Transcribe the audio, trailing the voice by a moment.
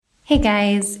Hey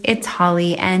guys, it's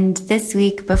Holly, and this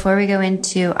week, before we go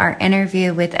into our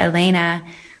interview with Elena,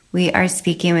 we are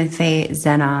speaking with Faye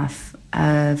Zenoff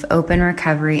of Open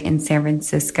Recovery in San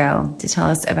Francisco to tell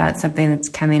us about something that's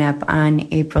coming up on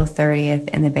April 30th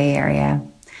in the Bay Area.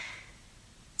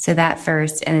 So that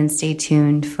first, and then stay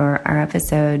tuned for our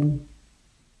episode.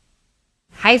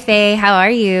 Hi Faye, how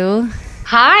are you?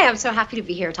 Hi, I'm so happy to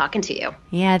be here talking to you.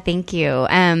 Yeah, thank you.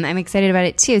 I'm excited about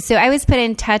it too. So I was put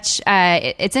in touch,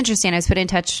 it's interesting, I was put in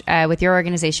touch with your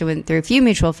organization through a few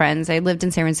mutual friends. I lived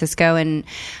in San Francisco, and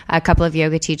a couple of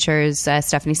yoga teachers,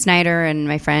 Stephanie Snyder and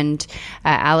my friend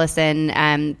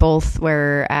Allison, both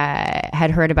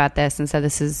had heard about this and said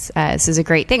this is a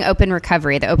great thing. Open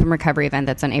Recovery, the Open Recovery event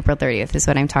that's on April 30th is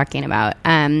what I'm talking about.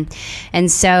 And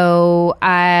so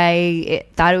I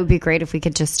thought it would be great if we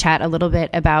could just chat a little bit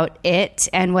about it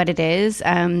and what it is,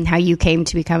 how you came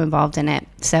to become involved in it.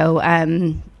 So,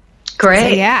 great.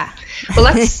 So, yeah. Well,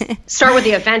 let's start with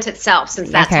the event itself, since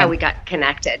that's how we got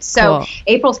connected. So, cool.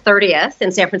 April 30th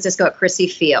in San Francisco at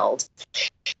Crissy Field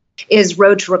is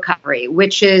Road to Recovery,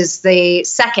 which is the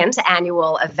second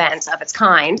annual event of its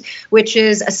kind, which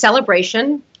is a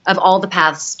celebration of all the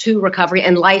paths to recovery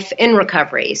and life in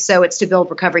recovery. So it's to build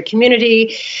recovery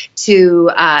community, to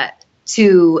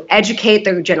educate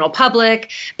the general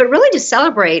public, but really to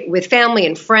celebrate with family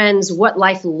and friends what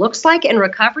life looks like in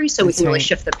recovery, so we can really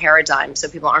shift the paradigm so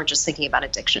people aren't just thinking about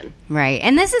addiction. Right.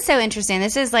 And this is so interesting.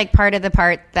 This is like part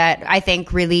that I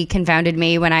think really confounded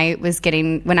me when I was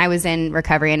in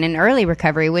recovery and in early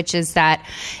recovery, which is that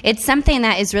it's something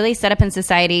that is really set up in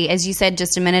society, as you said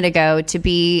just a minute ago, to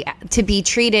be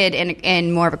treated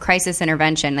in more of a crisis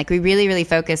intervention. Like we really, really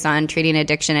focus on treating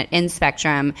addiction in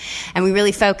spectrum, and we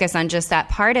really focus on just that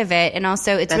part of it. And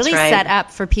also it's really set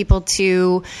up for people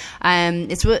to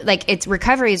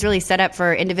recovery is really set up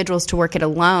for individuals to work it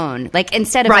alone, like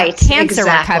instead of cancer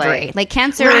recovery. Like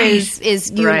cancer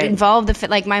is you involve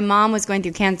like my mom was going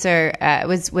through cancer,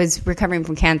 was recovering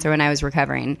from cancer when I was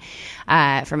recovering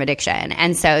from addiction.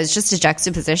 And so it's just a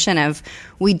juxtaposition of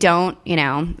we don't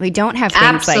have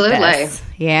things like this.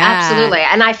 Yeah, absolutely.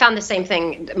 And I found the same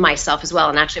thing myself as well.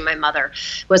 And actually my mother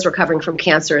was recovering from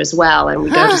cancer as well. And we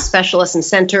go to specialists and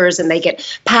centers, and they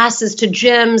get passes to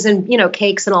gyms and,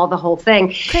 cakes and all the whole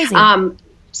thing. Crazy.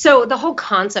 So the whole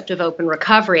concept of Open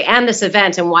Recovery and this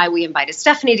event, and why we invited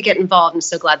Stephanie to get involved, and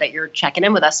so glad that you're checking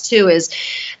in with us too, is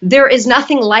there is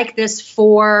nothing like this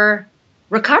for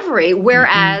recovery,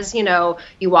 whereas,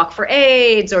 you walk for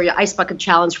AIDS, or your ice bucket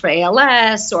challenge for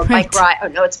ALS, or bike ride. Oh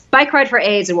no, it's bike ride for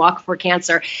AIDS and walk for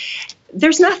cancer.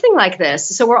 There's nothing like this.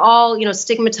 So we're all,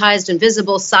 stigmatized,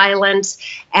 invisible, silent.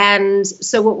 And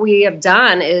so what we have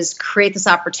done is create this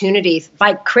opportunity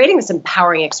by creating this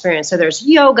empowering experience. So there's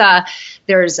yoga,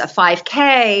 there's a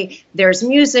 5K, there's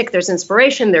music, there's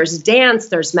inspiration, there's dance,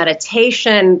 there's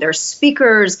meditation, there's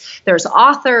speakers, there's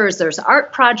authors, there's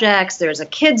art projects, there's a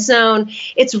kids zone.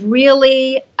 It's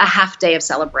really a half day of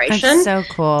celebration. That's so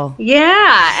cool.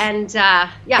 Yeah. And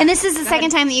And this is the second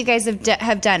time that you guys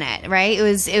have done it, right?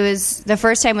 It was the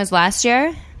first time was last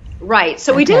year? Right.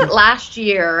 So we did it last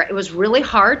year. It was really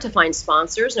hard to find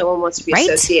sponsors. No one wants to be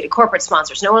associated, corporate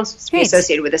sponsors. No one wants to be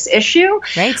associated with this issue.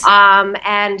 Right.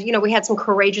 And, we had some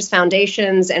courageous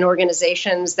foundations and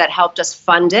organizations that helped us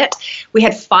fund it. We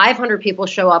had 500 people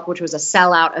show up, which was a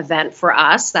sellout event for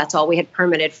us. That's all we had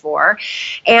permitted for.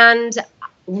 And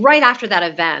right after that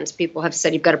event, people have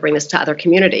said, you've got to bring this to other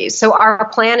communities. So our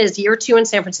plan is year 2 in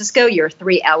San Francisco, year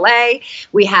 3 LA.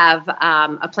 We have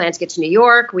a plan to get to New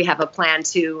York. We have a plan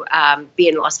to be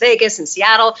in Las Vegas and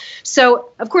Seattle. So,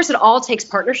 of course, it all takes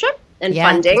partnership and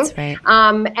funding. That's right.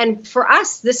 And for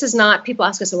us, this is not, people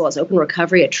ask us, well, is Open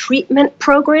Recovery a treatment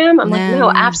program? I'm like,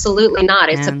 no, absolutely not.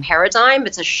 It's a paradigm.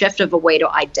 It's a shift of a way to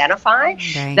identify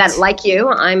that, like you,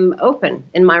 I'm open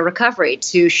in my recovery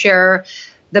to share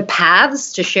the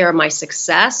paths, to share my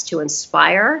success, to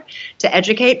inspire, to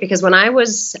educate. Because when I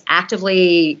was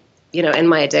actively, in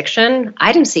my addiction,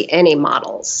 I didn't see any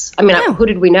models. I mean, who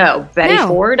did we know? Betty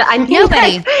Ford?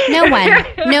 Nobody. No one.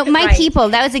 No, my people.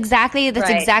 That's exactly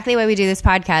why we do this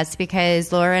podcast,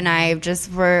 because Laura and I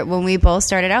when we both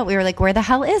started out, we were like, where the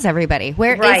hell is everybody?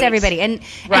 Where is everybody? And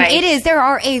there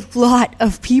are a lot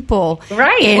of people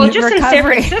in just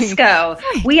recovery. In San Francisco,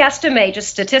 we estimate, just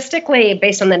statistically,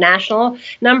 based on the national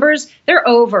numbers, there are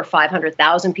over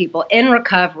 500,000 people in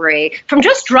recovery from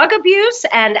just drug abuse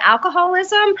and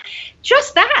alcoholism.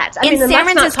 Just that. In San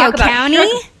Francisco County?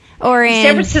 Or in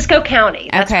San Francisco County.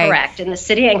 That's correct. In the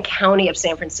city and county of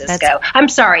San Francisco. I'm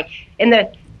sorry. In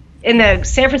the in the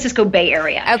San Francisco Bay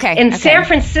Area. Okay. In San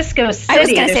Francisco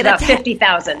City, there's about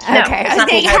 50,000. No, okay. it's not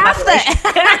the entire population.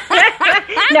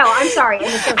 No, I'm sorry.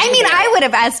 I would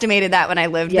have estimated that when I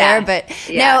lived there, but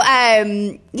it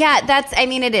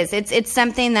is. It's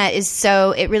something that is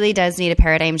so, it really does need a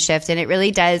paradigm shift, and it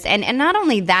really does. And not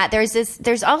only that,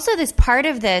 there's also this part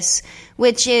of this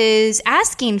which is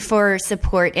asking for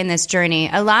support in this journey.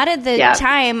 A lot of the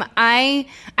time, I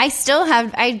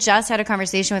just had a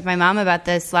conversation with my mom about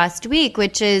this last week,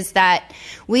 which is that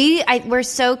we're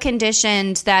so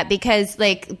conditioned that because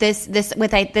like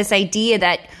this idea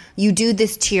that you do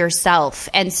this to yourself,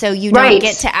 and so you don't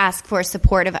get to ask for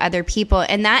support of other people,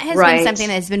 and that has been something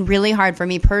that has been really hard for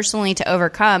me personally to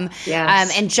overcome.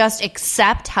 And just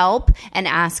accept help and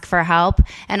ask for help,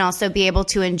 and also be able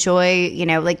to enjoy,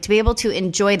 to be able to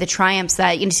enjoy the triumphs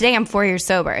that today I'm 4 years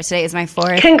sober. Today is my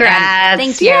 4th. Congrats!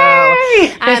 Thank you.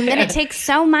 And it takes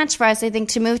so much for us, I think,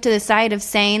 to move to the side of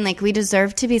saying like we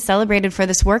deserve to be celebrated for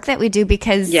this work that we do,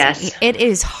 because it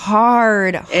is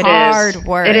hard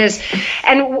work. It is,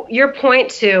 and your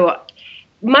point too,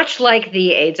 much like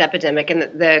the AIDS epidemic and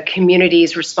the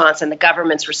community's response and the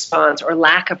government's response or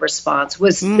lack of response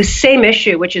was the same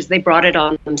issue, which is they brought it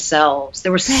on themselves.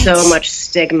 There was so much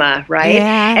stigma, right?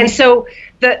 Yeah. And so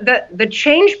the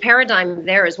change paradigm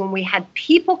there is when we had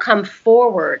people come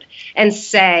forward and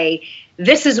say,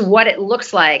 this is what it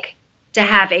looks like to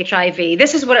have HIV.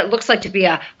 This is what it looks like to be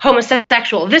a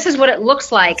homosexual. This is what it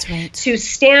looks like to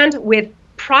stand with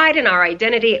pride in our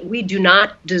identity. We do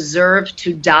not deserve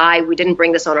to die. We didn't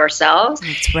bring this on ourselves.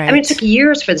 That's right. I mean, it took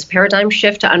years for this paradigm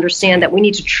shift to understand that we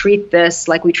need to treat this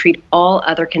like we treat all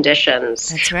other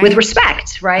conditions with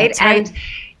respect, right?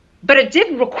 But it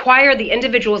did require the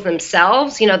individuals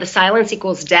themselves, the silence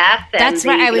equals death. And that's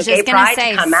what I was just going to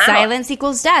say. Silence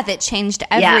equals death. It changed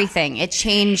everything. It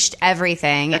changed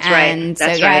everything. That's right.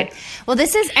 That's right. Well,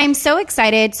 I'm so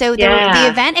excited. So the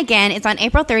event, again, is on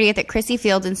April 30th at Crissy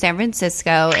Field in San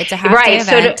Francisco. It's a half-day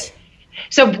event.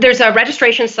 So there's a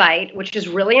registration site, which is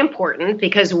really important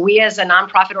because we as a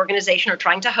nonprofit organization are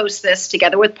trying to host this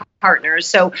together with partners.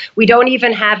 So we don't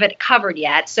even have it covered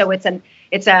yet. So it's a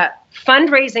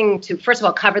fundraising to, first of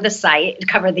all, cover the site,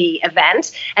 cover the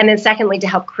event, and then secondly, to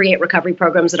help create recovery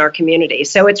programs in our community.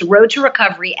 So it's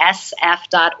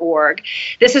roadtorecoverysf.org.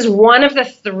 This is one of the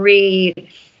three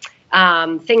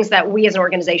things that we as an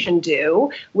organization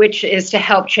do, which is to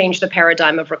help change the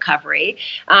paradigm of recovery.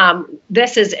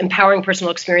 This is empowering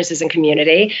personal experiences in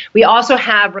community. We also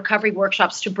have recovery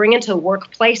workshops to bring into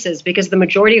workplaces because the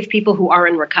majority of people who are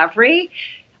in recovery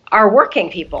are working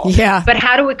people. Yeah. But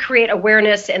how do we create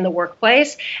awareness in the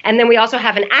workplace? And then we also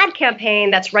have an ad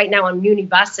campaign that's right now on Muni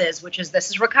buses, which is This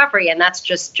is Recovery, and that's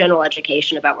just general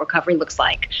education about what recovery looks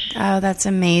like. Oh, that's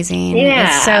amazing.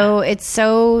 Yeah. It's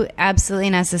so absolutely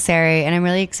necessary, and I'm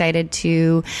really excited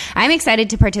to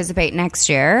participate next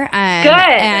year.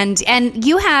 Good. And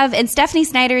you have, and Stephanie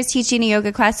Snyder is teaching a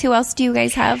yoga class. Who else do you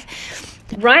guys have?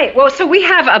 Right. Well, so we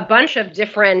have a bunch of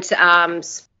different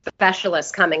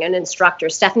specialists coming, an instructor.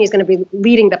 Stephanie's going to be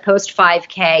leading the post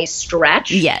 5K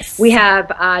stretch. Yes. We have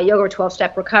yoga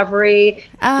 12-step recovery.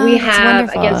 We have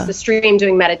Against the Stream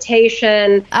doing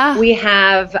meditation. We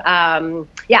have,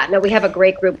 we have a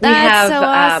great group. That's so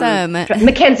awesome.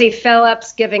 Mackenzie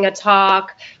Phillips giving a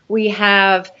talk. We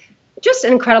have just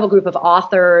an incredible group of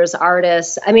authors,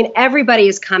 artists. I mean, everybody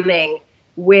is coming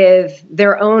with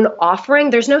their own offering.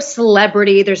 There's no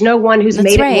celebrity. There's no one who's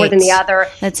made it more than the other.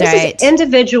 This is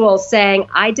individuals saying,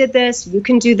 I did this, you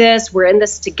can do this, we're in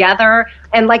this together.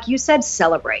 And like you said,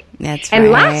 celebrate.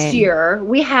 And last year,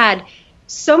 we had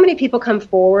so many people come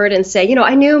forward and say,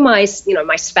 I knew my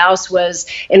spouse was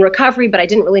in recovery, but I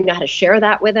didn't really know how to share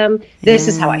that with them. This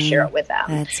is how I share it with them.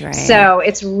 That's right. So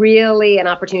it's really an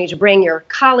opportunity to bring your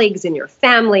colleagues and your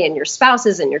family and your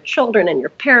spouses and your children and your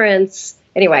parents.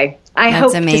 Anyway, I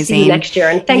hope to see you next year.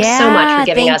 And thanks so much for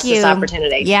giving us this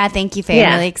opportunity. Yeah, thank you, Faye.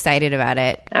 I'm really excited about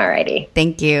it. All righty.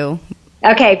 Thank you.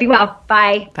 Okay, be well.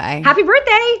 Bye. Bye. Happy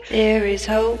birthday. There is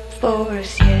hope for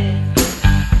us yet.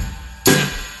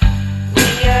 We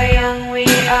are young, we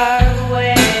are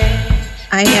wet.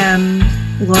 I am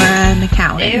Laura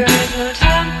McCowan. There is no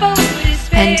time for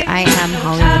despair. And I am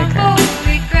Holly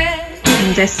Whitaker.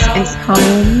 And this is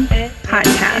Home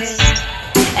Podcast.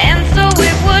 And so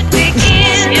it would begin.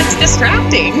 It's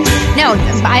distracting. No,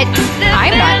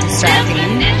 I'm not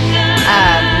distracting.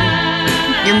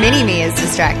 Your mini-me is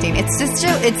distracting. It's just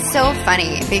it's so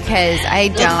funny because I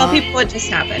don't... Tell people what just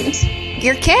happened.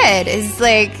 Your kid is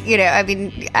like,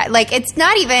 it's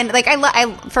not even... Like,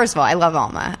 first of all, I love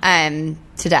Alma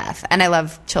to death, and I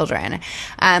love children.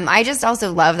 I just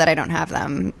also love that I don't have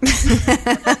them.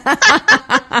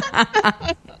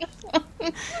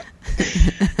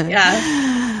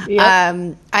 Yeah.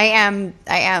 Yep. I am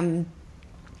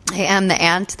the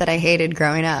aunt that I hated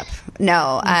growing up.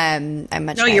 No, I'm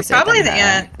much. No, you're probably the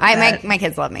aunt. My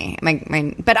kids love me.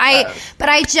 But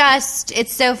I just,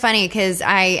 it's so funny because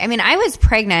I was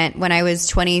pregnant when I was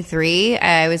 23.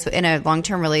 I was in a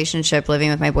long-term relationship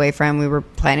living with my boyfriend. We were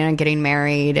planning on getting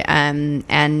married,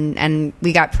 and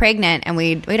we got pregnant, and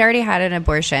we'd already had an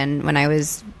abortion when I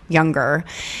was younger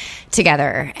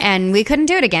together, and we couldn't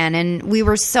do it again, and we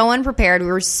were so unprepared, we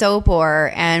were so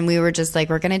poor, and we were just like,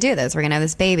 we're gonna do this, we're gonna have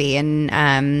this baby.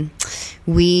 And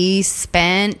we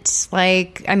spent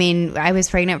I was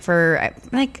pregnant for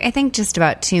I think just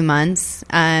about 2 months,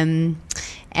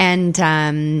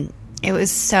 it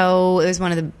was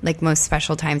one of the most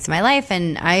special times of my life.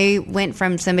 And I went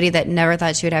from somebody that never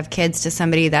thought she would have kids to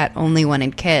somebody that only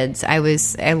wanted kids. I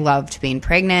loved being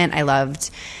pregnant.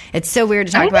 It's so weird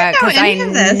to talk about because I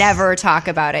never talk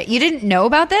about it. You didn't know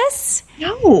about this?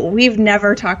 No, we've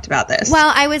never talked about this.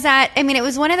 Well, it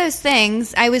was one of those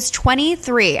things. I was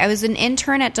 23. I was an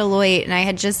intern at Deloitte, and I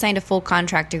had just signed a full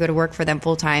contract to go to work for them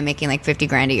full time, making like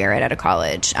 $50,000 a year right out of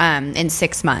college, in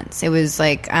 6 months. It was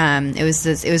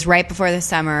it was right before the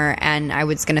summer, and I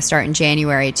was going to start in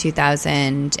January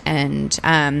 2000. And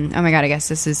oh my God, I guess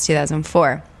this is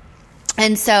 2004.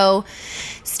 And so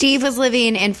Steve was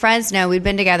living in Fresno. We'd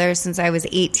been together since I was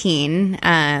 18.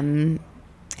 And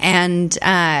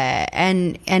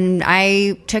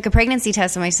I took a pregnancy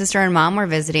test when my sister and mom were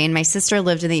visiting. My sister I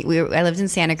lived in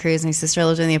Santa Cruz. My sister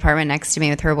lived in the apartment next to me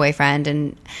with her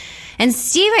boyfriend, and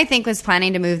Steve, I think, was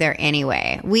planning to move there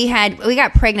anyway. We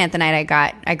got pregnant the night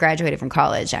I graduated from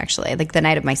college, actually, like the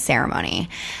night of my ceremony.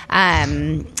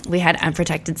 We had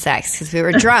unprotected sex because we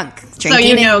were drunk.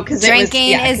 Drinking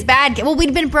is bad. Well,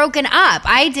 we'd been broken up.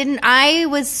 I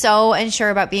was so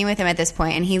unsure about being with him at this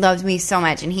point, and he loved me so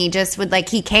much, and he just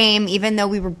he came even though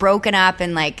we were broken up,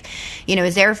 and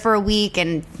was there for a week,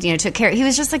 and took care. He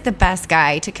was just like the best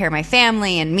guy. He took care of my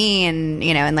family and me, and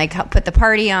helped put the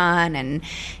party on, and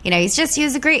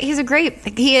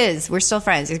we're still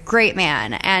friends. He's a great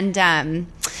man. And,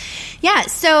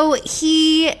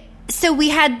 so we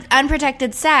had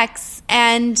unprotected sex,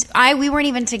 and we weren't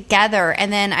even together.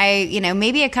 And then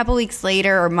maybe a couple weeks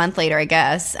later or a month later, I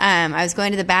guess, I was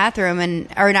going to the bathroom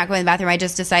or not going to the bathroom. I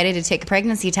just decided to take a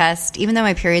pregnancy test, even though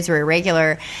my periods were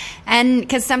irregular, and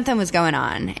because something was going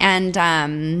on.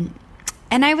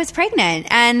 And I was pregnant,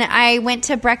 and I went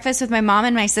to breakfast with my mom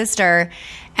and my sister,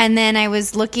 and then I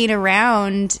was looking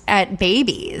around at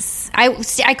babies.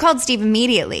 I called Steve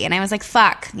immediately, and I was like,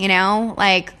 fuck,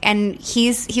 and he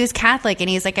was Catholic, and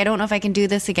he's like, I don't know if I can do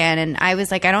this again. And I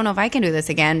was like, I don't know if I can do this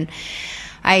again.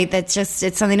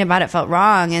 It's something about it felt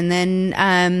wrong. And then,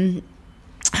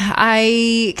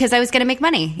 because I was going to make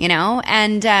money,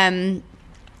 and,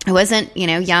 I wasn't,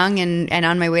 young and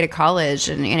on my way to college,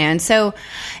 and so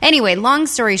anyway, long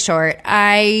story short,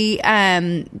 I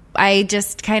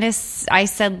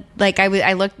said,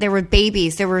 I looked, there were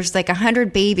babies, there was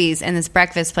 100 babies in this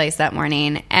breakfast place that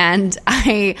morning, and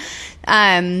I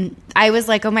was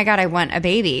like, oh my God, I want a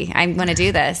baby. I'm going to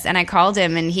do this. And I called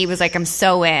him, and he was like, I'm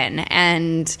so in.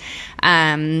 And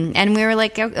we were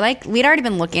like, we'd already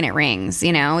been looking at rings,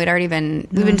 we'd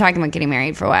been talking about getting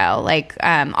married for a while,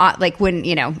 when,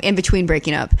 in between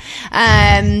breaking up.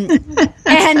 And,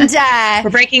 we're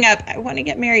breaking up. I want to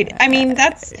get married. I mean,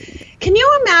 can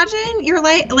you imagine? You're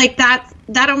like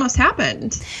that almost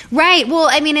happened. Right. Well,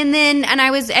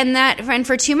 and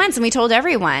for 2 months, and we told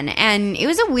everyone, and it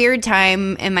was a weird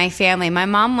time in my family. My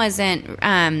mom wasn't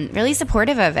really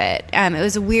supportive of it. It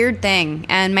was a weird thing,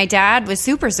 and my dad was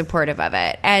super supportive of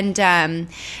it, and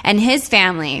his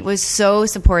family was so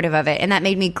supportive of it, and that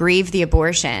made me grieve the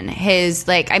abortion.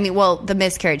 The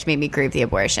miscarriage made me grieve the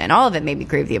abortion. All of it made me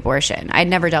grieve the abortion. I'd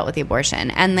never dealt with the abortion,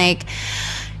 and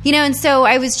and so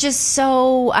I was just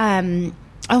so.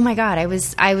 Oh my God, I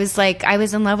was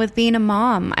in love with being a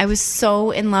mom. I was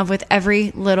so in love with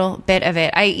every little bit of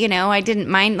it. I didn't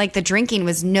mind, the drinking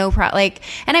was no problem.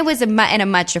 And I was in a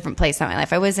much different place in my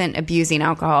life. I wasn't abusing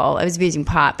alcohol. I was abusing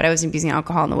pot, but I wasn't abusing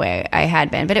alcohol in the way I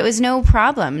had been. But it was no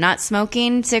problem. Not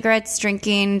smoking, cigarettes,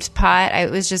 drinking, pot.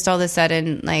 It was just all of a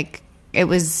sudden, it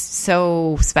was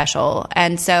so special.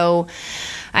 And so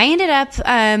I ended up,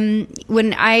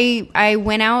 when I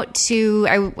went out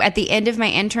at the end of my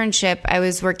internship, I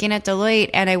was working at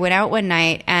Deloitte, and I went out one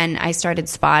night and I started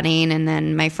spotting, and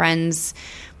then my friend's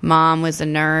mom was a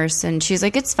nurse, and she's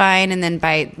like, it's fine. And then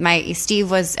Steve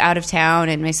was out of town,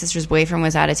 and my sister's boyfriend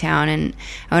was out of town, and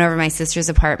I went over to my sister's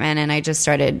apartment, and I just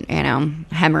started,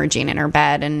 hemorrhaging in her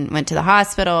bed, and went to the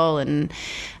hospital, and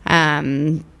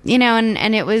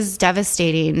and it was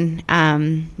devastating.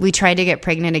 We tried to get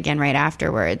pregnant again right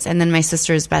afterwards. And then my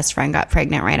sister's best friend got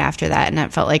pregnant right after that. And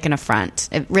it felt like an affront.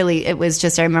 It was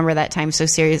just, I remember that time so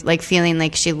serious, like feeling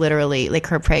like she literally, like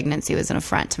her pregnancy was an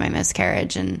affront to my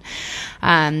miscarriage. And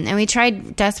we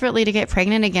tried desperately to get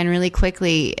pregnant again really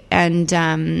quickly. And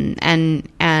I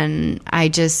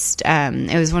just,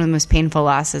 it was one of the most painful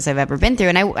losses I've ever been through.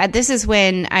 And this is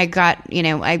when I got,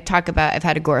 I talk about, I've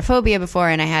had agoraphobia before,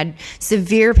 and I had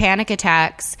severe panic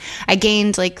attacks. I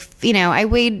gained I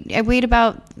weighed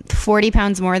about 40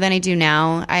 pounds more than I do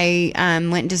now. I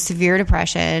went into severe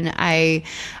depression.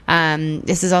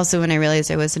 This is also when I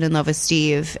realized I wasn't in love with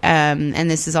Steve. And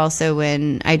this is also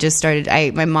when I just started,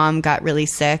 my mom got really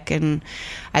sick, and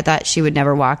I thought she would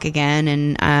never walk again.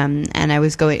 And I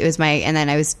was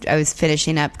I was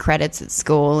finishing up credits at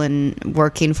school and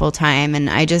working full time. And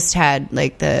I just had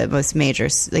the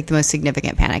most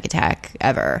significant panic attack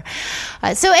ever.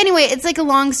 So anyway, it's like a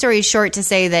long story short to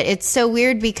say that it's so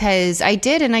weird because I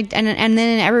did. And then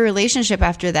in every relationship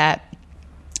after that,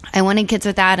 I wanted kids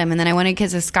with Adam, and then I wanted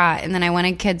kids with Scott, and then I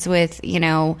wanted kids with,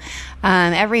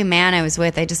 every man I was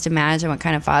with. I just imagined what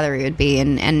kind of father he would be.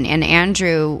 And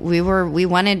Andrew, we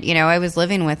wanted, I was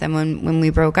living with him when we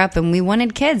broke up, and we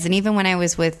wanted kids. And even when I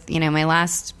was with, my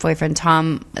last boyfriend,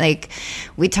 Tom,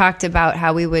 we talked about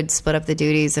how we would split up the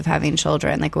duties of having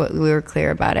children. We were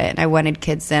clear about it. And I wanted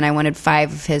kids then. I wanted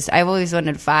 5 of his. I've always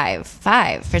wanted five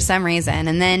for some reason.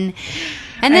 And then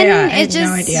it just,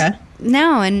 no idea.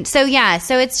 No. And so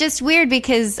it's just weird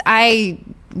because I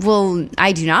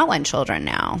do not want children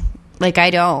now.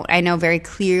 I don't. I know very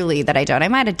clearly that I don't. I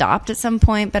might adopt at some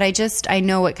point, but I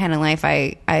know what kind of life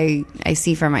I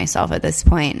see for myself at this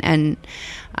point. And,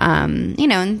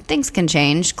 and things can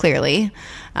change clearly.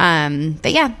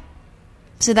 But yeah.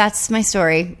 So that's my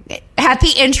story. Happy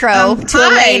intro to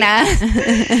Elena.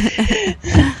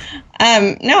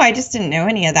 No, I just didn't know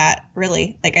any of that,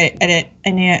 really. I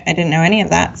didn't know any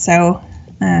of that. So,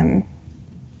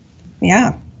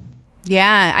 yeah.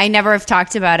 Yeah, I never have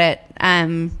talked about it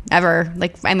ever.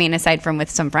 Aside from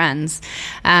with some friends.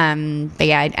 But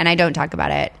yeah, and I don't talk about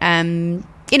it.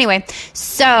 Anyway,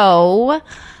 so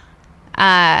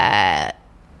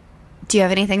do you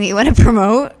have anything that you want to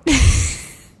promote?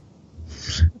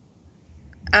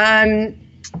 I'm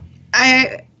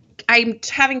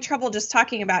having trouble just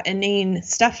talking about inane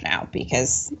stuff now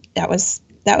because that was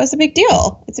a big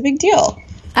deal. It's a big deal.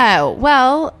 Oh,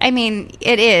 well,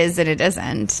 it is and it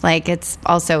isn't.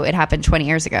 It happened 20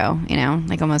 years ago,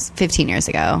 almost 15 years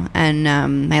ago.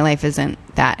 And my life isn't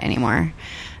that anymore.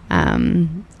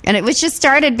 And it was just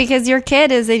started because your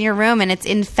kid is in your room, and it's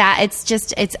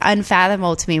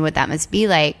unfathomable to me what that must be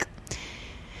like.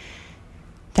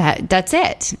 That's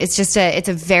it. It's just it's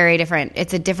a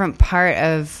different part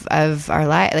of our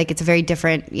life. It's a very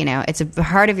different, it's a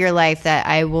part of your life that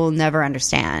I will never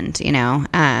understand, No,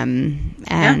 I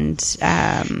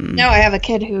have a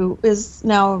kid who is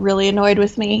now really annoyed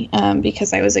with me,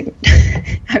 because I was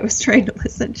trying to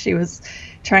listen. She was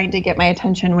trying to get my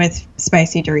attention with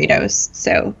spicy Doritos.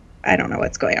 So I don't know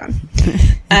what's going on.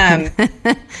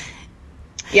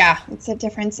 Yeah, it's a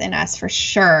difference in us for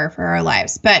sure for our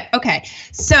lives. But okay,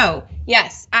 so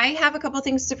yes, I have a couple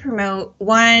things to promote.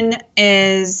 One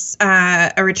is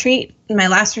a retreat. My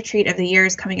last retreat of the year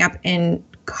is coming up in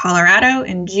Colorado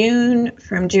in June,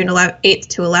 from June 8th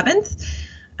to 11th.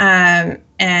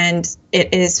 And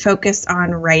it is focused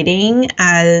on writing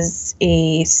as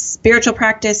a spiritual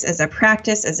practice, as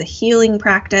a healing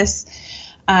practice.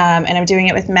 And I'm doing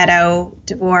it with Meadow,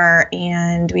 DeVore,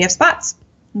 and we have spots.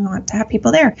 I want to have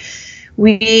people there.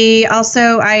 We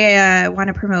also, I want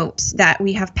to promote that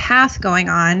we have Path going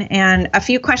on, and a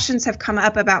few questions have come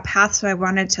up about Path, so I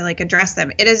wanted to address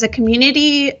them. It is a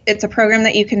community. It's a program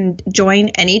that you can join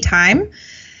anytime.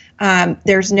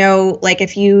 There's no,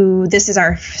 this is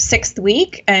our 6th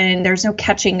week and there's no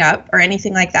catching up or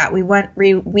anything like that. We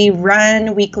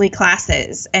run weekly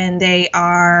classes, and they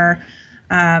are,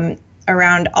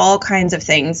 around all kinds of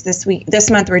things.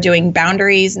 This month we're doing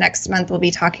boundaries. Next month we'll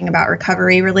be talking about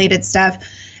recovery related stuff.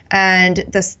 And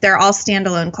they're all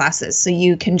standalone classes, so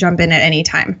you can jump in at any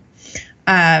time.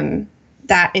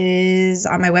 That is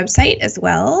on my website as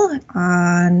well,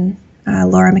 on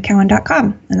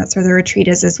lauramccowan.com. And that's where the retreat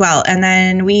is as well. And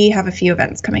then we have a few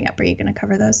events coming up. Are you going to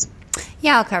cover those?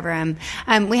 Yeah, I'll cover them.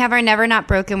 We have our Never Not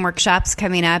Broken workshops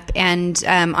coming up, and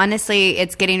honestly,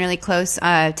 it's getting really close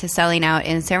to selling out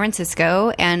in San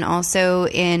Francisco and also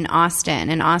in Austin.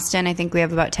 In Austin, I think we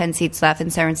have about 10 seats left. In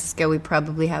San Francisco, we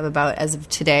probably have about, as of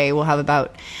today, we'll have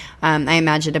about, I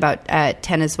imagine, about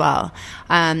 10 as well.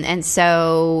 And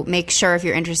so make sure if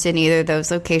you're interested in either of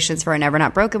those locations for our Never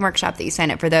Not Broken workshop that you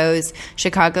sign up for those.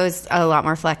 Chicago's a lot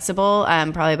more flexible,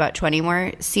 probably about 20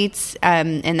 more seats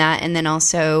in that. And then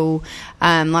also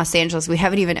Los Angeles, we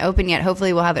haven't even opened yet.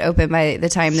 Hopefully we'll have it open by the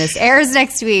time this airs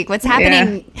next week. What's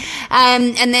happening? Yeah.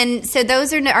 And then, so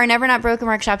those are our Never Not Broken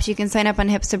workshops. You can sign up on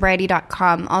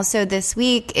hipsobriety.com. Also this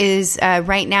week is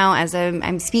right now, as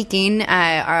I'm speaking,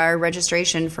 our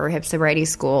registration for Hip Sobriety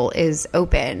School is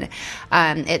open.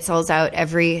 It sells out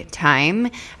every time,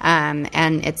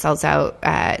 and it sells out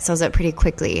pretty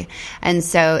quickly. And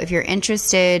so if you're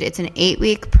interested, it's an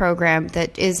 8-week program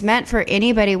that is meant for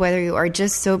anybody, whether you are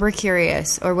just sober curious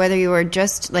or whether you are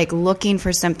just like looking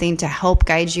for something to help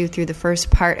guide you through the first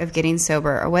part of getting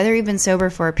sober, or whether you've been sober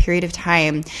for a period of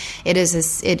time. It is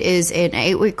an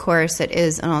 8-week course that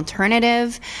is an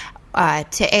alternative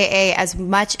to AA as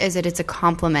much as it's a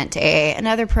complement to AA and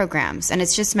other programs. And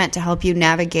it's just meant to help you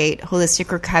navigate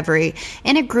holistic recovery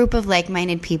in a group of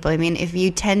like-minded people. I mean, if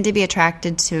you tend to be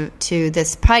attracted to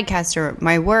this podcast or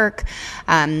my work,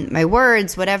 my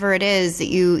words, whatever it is that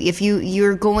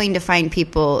you're going to find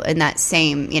people in that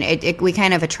same, we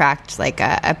kind of attract like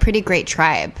a pretty great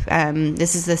tribe.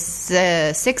 This is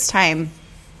the 6th time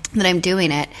that I'm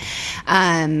doing it.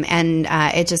 And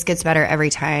it just gets better every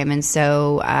time. And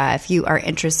so if you are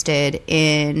interested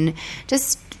in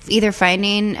just either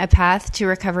finding a path to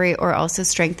recovery or also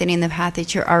strengthening the path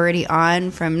that you're already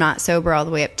on, from not sober all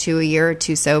the way up to a year or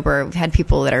two sober. We've had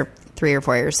people that are 3 or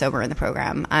 4 years sober in the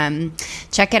program.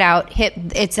 Check it out.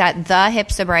 It's at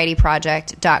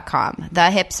thehipsobrietyproject.com.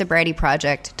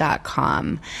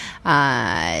 thehipsobrietyproject.com.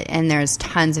 And there's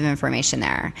tons of information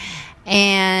there.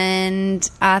 And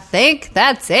I think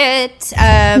that's it.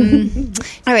 All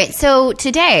right. So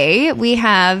today we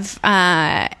have,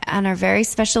 on our very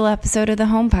special episode of the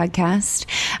Home Podcast,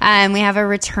 we have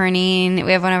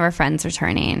one of our friends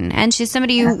returning, and she's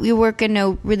somebody you work and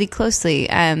know really closely,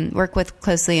 work with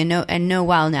closely and know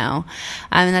well now.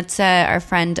 And that's, our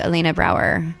friend Elena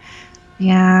Brower.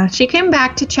 Yeah. She came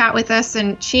back to chat with us,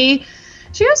 and she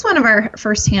was one of our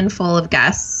first handful of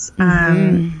guests.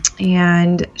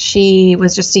 And she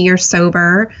was just a year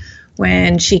sober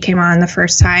when she came on the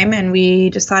first time. And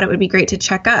we just thought it would be great to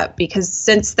check up, because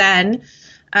since then,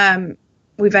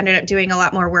 we've ended up doing a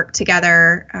lot more work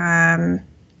together, and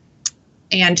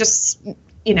just,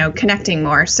 connecting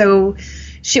more. So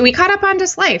we caught up on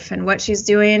just life and what she's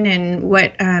doing and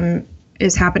what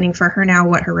is happening for her now,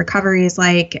 what her recovery is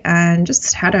like, and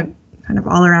just had a kind of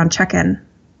all around check-in.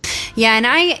 Yeah, and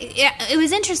it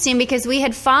was interesting because we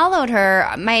had followed her.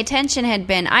 My attention had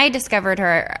been, I discovered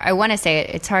her, I want to say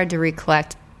it's hard to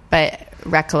recollect. But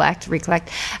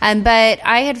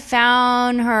I had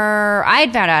found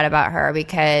out about her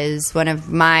because one of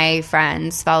my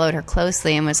friends followed her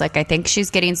closely and was like, I think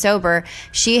she's getting sober.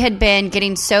 She had been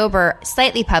getting sober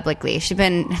slightly publicly. She'd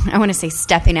been, I want to say,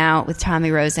 stepping out with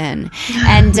Tommy Rosen,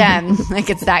 and like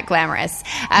it's that glamorous.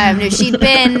 No, she'd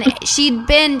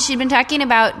been talking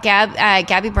about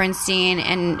Gabby Bernstein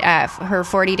and her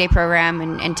 40-day program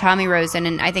and Tommy Rosen,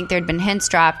 and I think there'd been hints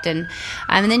dropped, and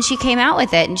then she came out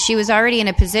with it, and she was already in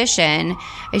a position.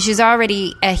 She's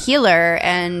already a healer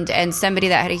and somebody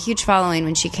that had a huge following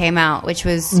when she came out, which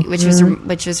was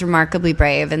remarkably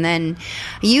brave. And then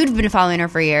you'd been following her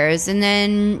for years, and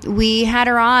then we had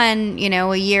her on,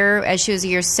 a year as she was a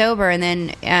year sober, and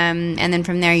then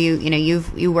from there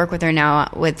you work with her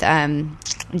now with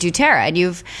doTERRA, and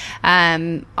you've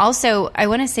also, I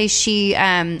want to say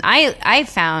I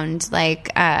found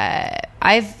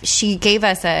she gave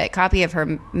us a copy of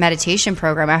her meditation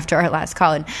program after our last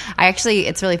call, and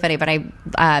it's really funny, but I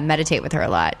meditate with her a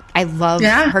lot. I love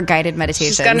her guided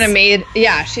meditations. She's got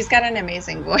an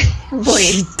amazing voice.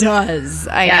 She does.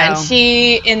 I know. And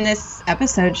in this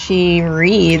episode, she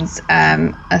reads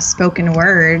a spoken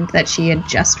word that she had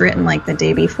just written like the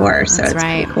day before. So it's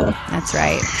pretty cool. That's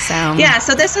right.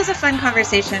 So this was a fun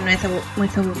conversation with a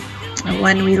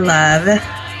one we love,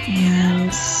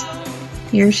 and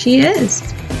here she is.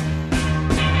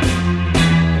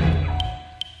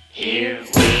 Here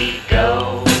we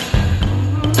go.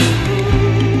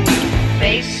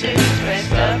 Faces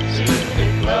pressed up to the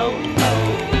glow.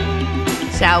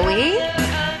 Shall we?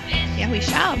 Yeah, we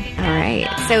shall. All right.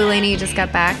 So, Elena, you just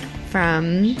got back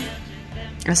from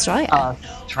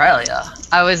Australia.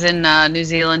 I was in New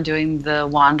Zealand doing the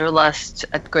Wanderlust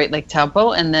at Great Lake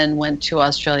Taupo, and then went to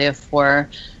Australia for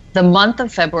the month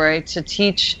of February to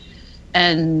teach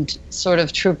and sort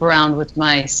of troop around with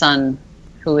my son,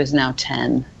 who is now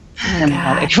 10. And we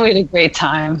had a great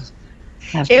time.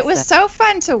 It was so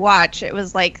fun to watch. It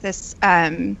was like this,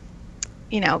 because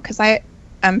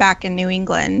I'm back in New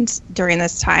England during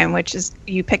this time, which is,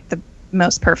 you picked the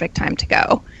most perfect time to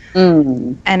go.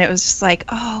 And it was just like,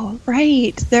 oh,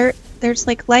 right, there's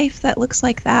like life that looks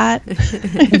like that.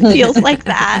 It feels like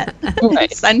that.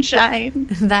 Right. Sunshine.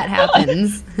 That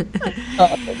happens.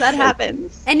 That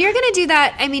happens. And you're going to do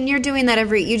that. I mean, you're doing that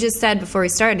you just said before we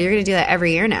started, you're going to do that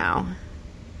every year now.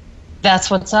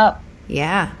 That's what's up.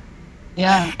 Yeah.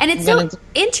 Yeah. And it's so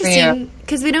interesting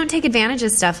because we don't take advantage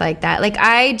of stuff like that. Like,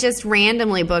 I just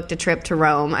randomly booked a trip to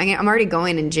Rome. I'm already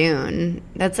going in June.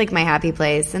 That's like my happy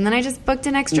place. And then I just booked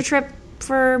an extra trip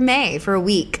for May for a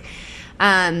week.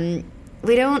 I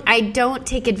don't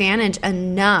take advantage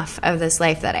enough of this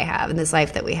life that I have and this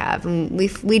life that we have. And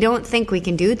we don't think we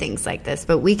can do things like this,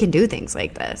 but we can do things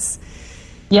like this.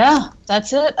 Yeah,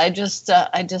 that's it. I just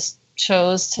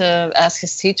chose to ask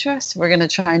his teacher, so we're going to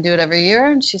try and do it every year.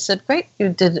 And she said, great,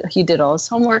 he did all his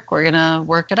homework. We're going to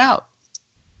work it out.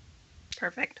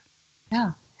 Perfect.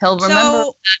 Yeah. He'll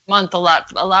remember that month a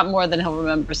lot more than he'll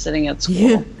remember sitting at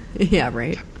school. Yeah,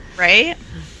 right. Right?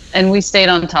 And we stayed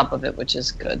on top of it, which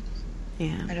is good.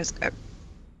 Yeah. That is good.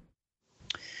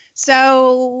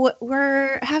 So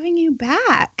we're having you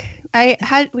back.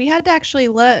 We had to actually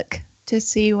look to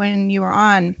see when you were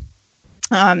on.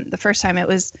 The first time it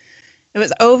was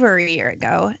over a year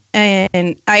ago,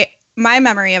 and my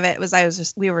memory of it was I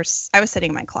was sitting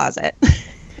in my closet.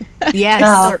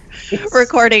 Yes.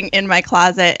 Recording in my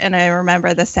closet, and I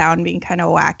remember the sound being kind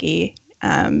of wacky.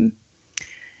 And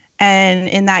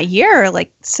in that year,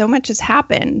 like, so much has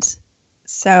happened.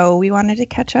 So we wanted to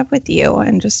catch up with you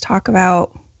and just catch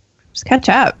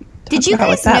up. Did you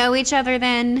guys know each other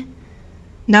then?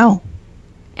 No.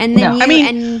 And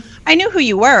then I knew who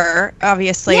you were,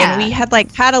 obviously, and we had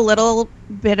had a little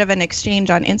bit of an exchange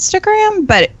on Instagram,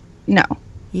 but no.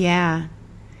 Yeah.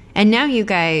 And now you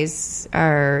guys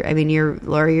are, I mean,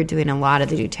 Laura, you're doing a lot of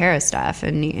the doTERRA stuff,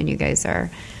 and you guys are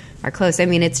close. I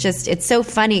mean, it's so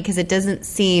funny because it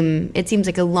seems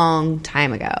like a long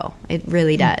time ago. It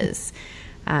really does.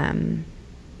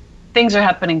 Things are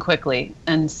happening quickly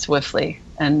and swiftly,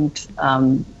 and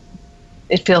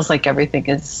it feels like everything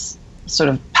is sort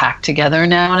of packed together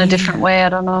now in a different way. I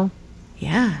don't know.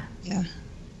 Yeah. So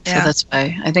that's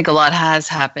why I think a lot has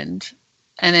happened.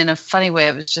 And in a funny way,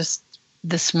 it was just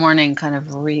this morning kind of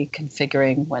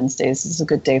reconfiguring Wednesdays is a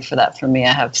good day for that for me.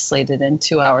 I have slated in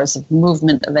 2 hours of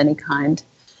movement of any kind.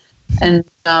 And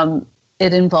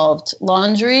it involved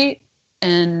laundry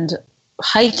and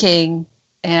hiking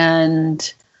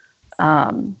and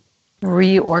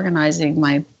reorganizing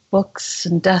my books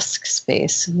and desk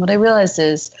space. And what I realized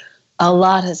is a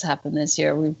lot has happened this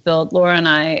year. Laura and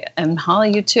I, and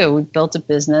Holly, you too, we've built a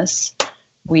business.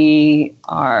 We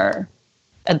are,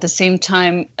 at the same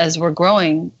time as we're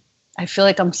growing, I feel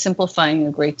like I'm simplifying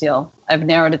a great deal. I've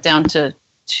narrowed it down to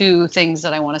 2 things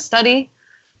that I want to study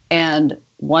and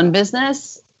 1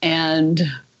 business, and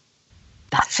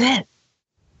that's it.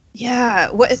 Yeah.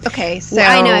 Okay. So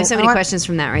I know I have so many questions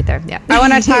from that right there. Yeah. I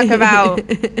want to talk about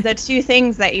the 2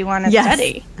 things that you want to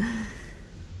study.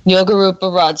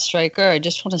 Yogarupa Rod Stryker. I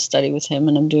just want to study with him,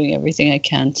 and I'm doing everything I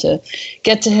can to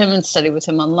get to him and study with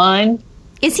him online.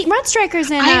 Is he Rod Stryker's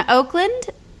in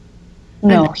Oakland?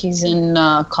 No, he's in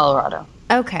Colorado.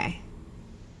 Okay.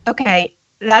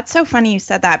 That's so funny you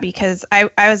said that, because I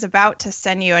was about to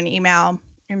send you an email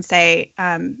and say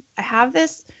I have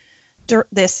this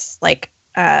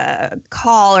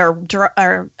call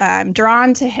or I'm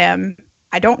drawn to him.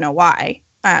 I don't know why,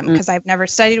 because I've never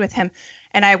studied with him,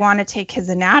 and I want to take his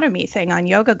anatomy thing on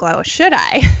Yoga Glow. Should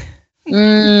I?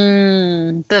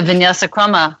 The Vinyasa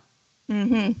Krama.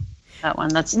 Mm-hmm. That one.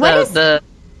 That's what is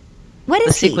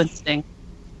sequencing.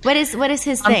 What is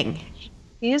his thing?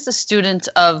 He is a student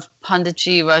of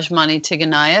Panditji Rajmani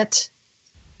Tiganayat,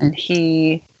 and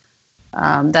he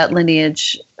that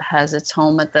lineage has its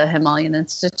home at the Himalayan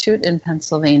Institute in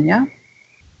Pennsylvania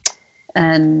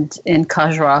and in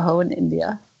Khajuraho in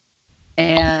India.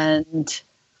 And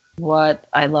what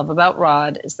I love about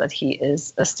Rod is that he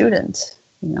is a student.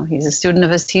 He's a student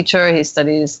of his teacher. He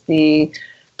studies the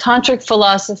Tantric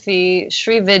philosophy,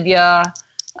 Sri Vidya.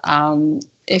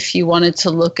 If you wanted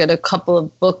to look at a couple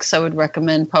of books, I would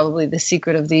recommend probably The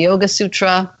Secret of the Yoga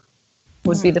Sutra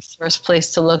would be the first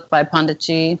place to look, by Pandit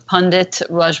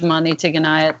Rajmani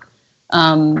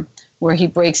Tiganayat, where he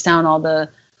breaks down all the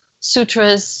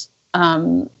sutras.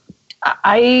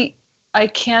 I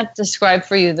can't describe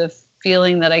for you the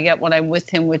feeling that I get when I'm with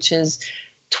him, which is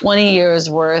 20 years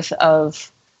worth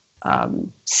of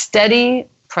steady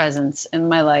presence in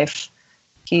my life.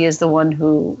 He is the one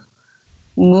who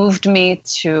moved me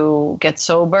to get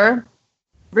sober.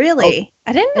 Really?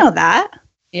 I didn't know that.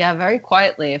 Yeah, very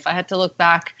quietly. If I had to look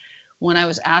back when I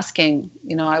was asking,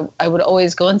 I would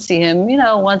always go and see him,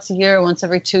 once a year, once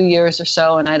every 2 years or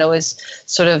so. And I'd always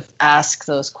sort of ask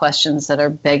those questions that are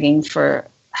begging for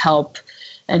help.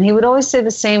 And he would always say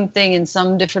the same thing in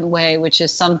some different way, which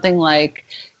is something like,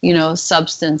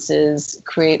 substances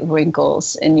create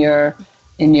wrinkles in your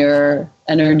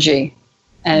energy,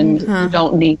 and you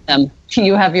don't need them.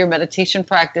 You have your meditation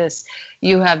practice,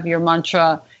 you have your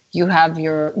mantra, you have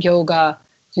your yoga.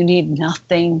 You need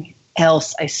nothing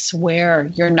else. I swear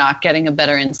you're not getting a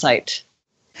better insight.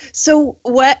 So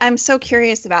I'm so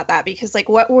curious about that, because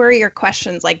what were your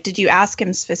questions? Did you ask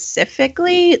him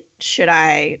specifically, should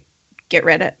I get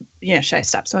rid of, should I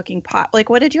stop smoking pot?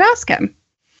 What did you ask him?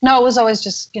 No, it was always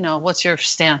just, what's your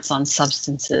stance on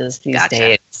substances these Gotcha.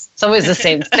 days? It's always the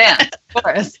same stance, of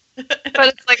course.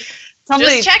 But it's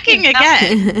somebody just checking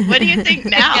again. What do you think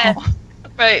now?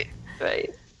 Right.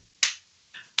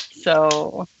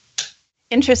 So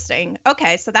interesting.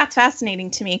 Okay, so that's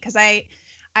fascinating to me, because I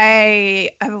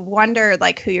have wondered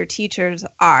who your teachers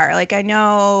are. I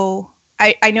know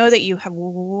that you have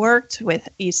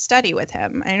you study with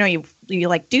him. I know you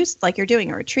you're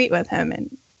doing a retreat with him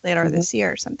and later this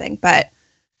year or something. But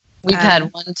we've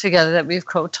had one together that we've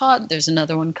co-taught. There's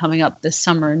another one coming up this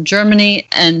summer in Germany,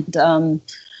 and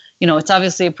it's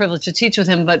obviously a privilege to teach with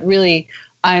him. But really,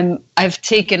 I've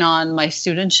taken on my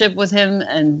studentship with him,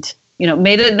 and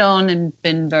made it known and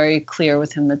been very clear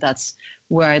with him that that's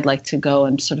where I'd like to go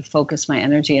and sort of focus my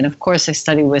energy. And of course, I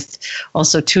study with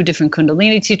also 2 different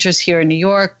Kundalini teachers here in New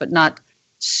York, but not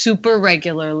super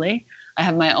regularly. I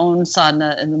have my own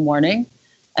sadhana in the morning.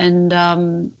 And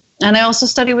I also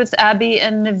study with Abby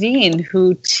and Naveen,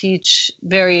 who teach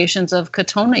variations of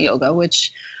Katona yoga,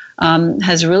 which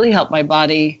has really helped my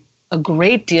body a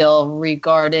great deal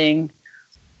regarding,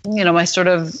 my sort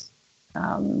of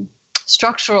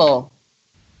structural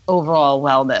overall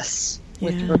wellness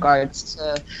with regards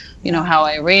to, how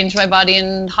I arrange my body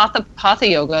in Hatha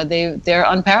yoga. They're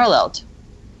unparalleled.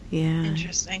 Yeah.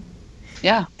 Interesting.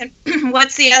 Yeah. And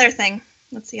what's the other thing?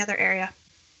 What's the other area?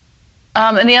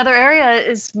 And the other area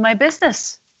is my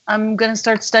business. I'm going to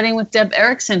start studying with Deb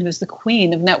Erickson, who's the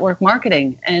queen of network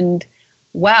marketing. And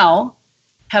wow,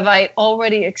 have I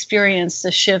already experienced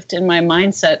a shift in my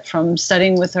mindset from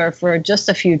studying with her for just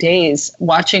a few days,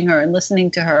 watching her and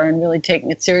listening to her and really taking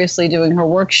it seriously, doing her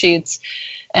worksheets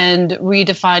and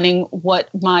redefining what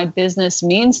my business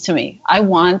means to me. I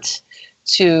want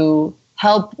to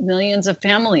help millions of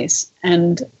families,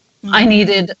 and I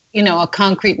needed, a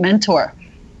concrete mentor.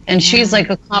 And she's like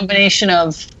a combination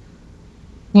of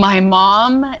my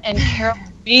mom and Carol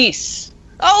Beese.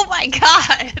 Oh my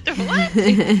God! What?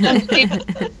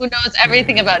 Who knows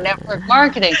everything about network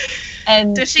marketing?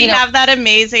 And does she have that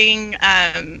amazing,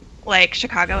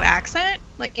 Chicago accent?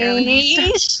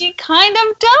 She kind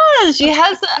of does. She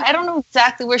has. I don't know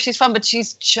exactly where she's from, but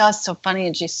she's just so funny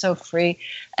and she's so free,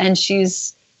 and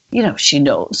she's, she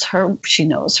knows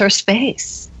her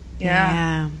space.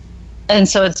 Yeah. And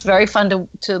so it's very fun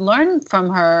to learn from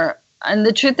her. And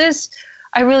the truth is,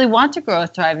 I really want to grow a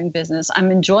thriving business.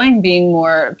 I'm enjoying being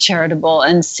more charitable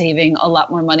and saving a lot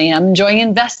more money. I'm enjoying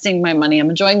investing my money. I'm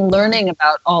enjoying learning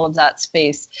about all of that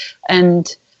space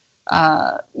and,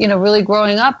 really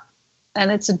growing up.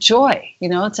 And it's a joy,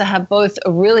 to have both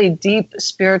a really deep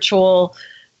spiritual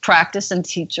practice and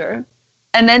teacher,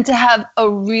 and then to have a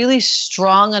really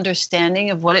strong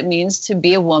understanding of what it means to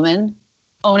be a woman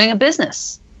owning a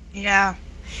business. Yeah.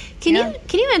 Can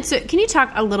you talk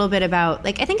a little bit about,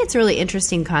 I think it's a really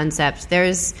interesting concept.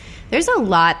 There's a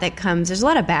lot there's a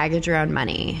lot of baggage around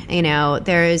money.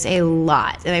 There's a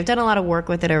lot. And I've done a lot of work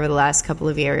with it over the last couple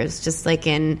of years, just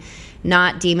in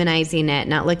not demonizing it,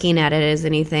 not looking at it as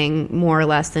anything more or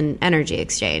less than energy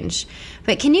exchange.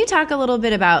 But can you talk a little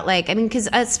bit about because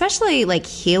especially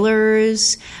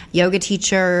healers, yoga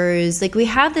teachers, we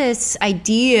have this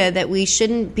idea that we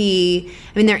shouldn't be,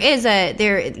 there is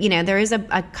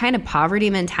a kind of poverty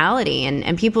mentality,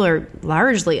 and people are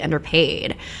largely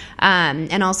underpaid.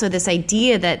 And also this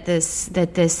idea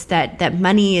that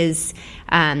money is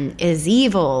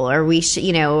evil, or we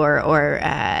should, or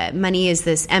money is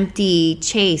this empty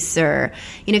chase, or,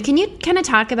 can you kind of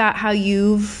talk about how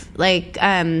you've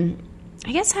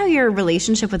how your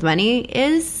relationship with money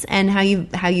is, and how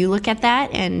you look at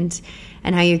that, and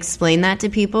how you explain that to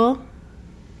people?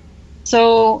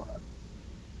 So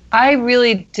I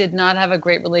really did not have a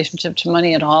great relationship to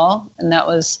money at all. And that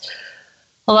was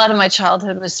a lot of my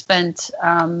childhood was spent.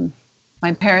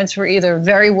 My parents were either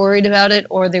very worried about it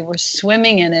or they were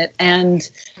swimming in it and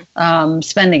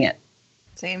spending it.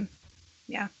 Same.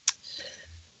 Yeah.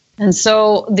 And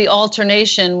so the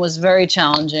alternation was very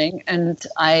challenging. And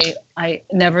I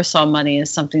never saw money as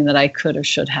something that I could or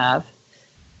should have.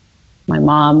 My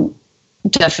mom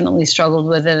definitely struggled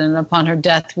with it. And upon her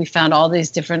death, we found all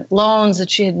these different loans that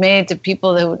she had made to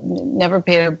people that would never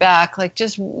pay her back. Like,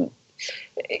 just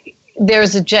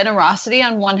there's a generosity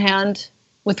on one hand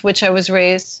with which I was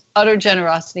raised, utter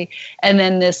generosity. And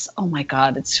then this, oh my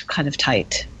God, it's kind of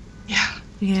tight.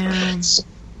 Yeah.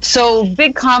 So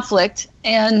big conflict.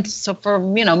 And so for,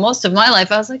 most of my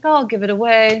life, I was like, oh, I'll give it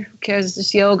away. Who cares? It's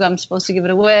just yoga. I'm supposed to give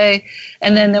it away.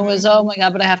 And then there was, oh my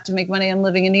God, but I have to make money. I'm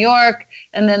living in New York.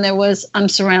 And then there was, I'm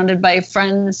surrounded by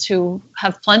friends who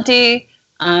have plenty.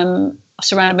 I'm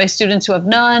surrounded by students who have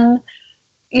none.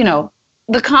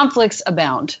 The conflicts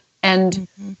abound. And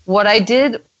what I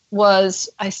did was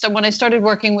when I started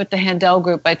working with the Handel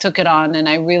Group, I took it on and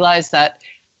I realized that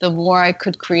the more I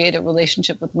could create a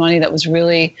relationship with money that was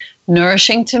really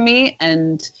nourishing to me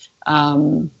and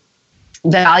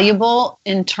valuable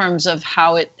in terms of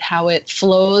how it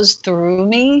flows through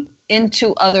me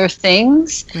into other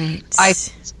things. Right. I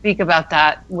speak about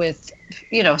that with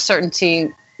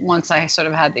certainty once I sort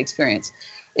of had the experience.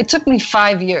 It took me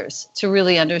 5 years to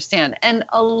really understand, and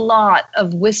a lot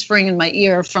of whispering in my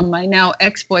ear from my now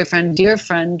ex-boyfriend, dear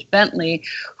friend, Bentley,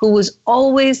 who was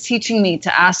always teaching me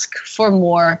to ask for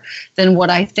more than what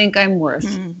I think I'm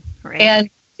worth. Right. And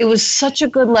it was such a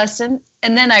good lesson.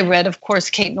 And then I read, of course,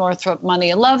 Kate Northrup, Money,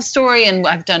 a Love Story, and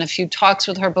I've done a few talks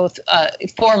with her, both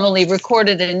formally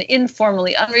recorded and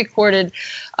informally unrecorded.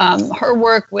 Her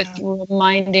work with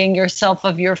reminding yourself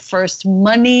of your first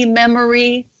money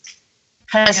memory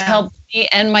has helped me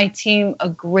and my team a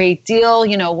great deal.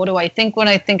 What do I think when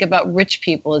I think about rich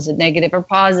people? Is it negative or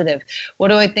positive? What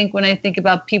do I think when I think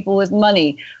about people with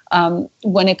money?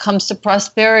 When it comes to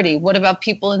prosperity, what about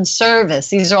people in service?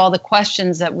 These are all the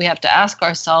questions that we have to ask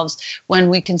ourselves when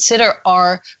we consider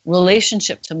our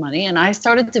relationship to money. And I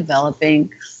started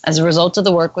developing, as a result of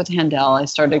the work with Handel, I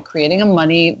started creating a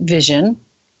money vision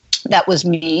that was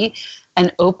me,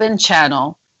 an open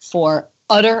channel for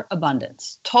utter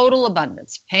abundance, total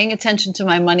abundance. Paying attention to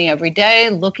my money every day,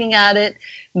 looking at it,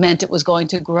 meant it was going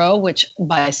to grow, which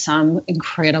by some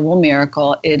incredible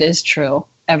miracle, it is true.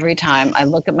 Every time I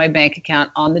look at my bank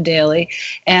account on the daily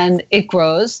and it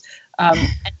grows,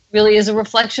 it really is a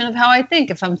reflection of how I think.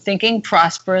 If I'm thinking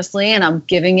prosperously and I'm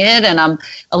giving it and I'm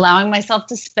allowing myself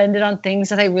to spend it on things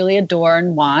that I really adore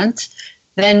and want,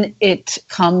 then it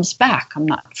comes back. I'm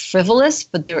not frivolous,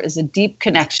 but there is a deep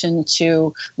connection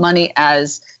to money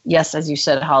as, yes, as you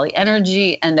said, Holly,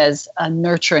 energy and as a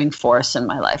nurturing force in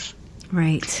my life.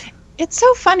 Right. It's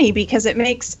so funny because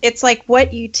it's like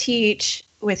what you teach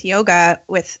with yoga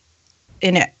we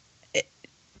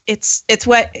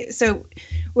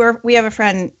have a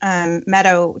friend,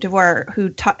 Meadow DeVore, who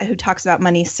talks about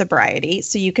money sobriety.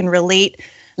 So you can relate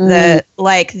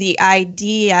the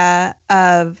idea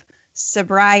of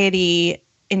sobriety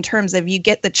in terms of you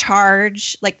get the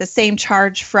charge, like the same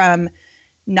charge from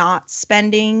not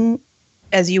spending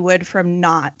as you would from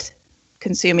not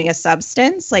consuming a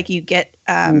substance. Like you get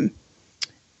the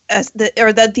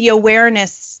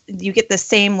awareness, you get the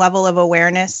same level of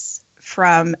awareness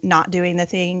from not doing the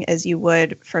thing as you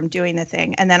would from doing the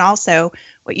thing. And then also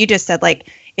what you just said, like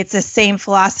it's the same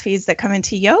philosophies that come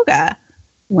into yoga.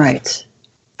 Right.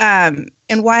 And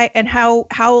why and how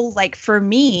like for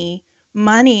me,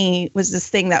 money was this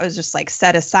thing that was just like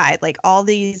set aside. Like all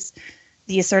these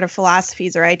sort of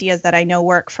philosophies or ideas that I know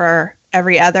work for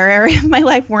every other area of my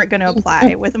life weren't going to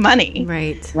apply with money.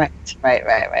 Right.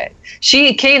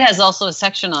 Kate has also a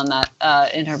section on that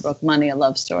in her book, Money, a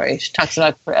Love Story. She talks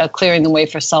about clearing the way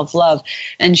for self-love.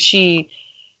 And she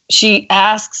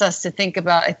asks us to think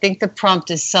about, I think the prompt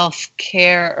is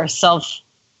self-care or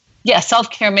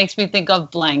self-care makes me think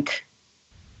of blank.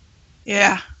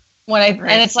 Yeah.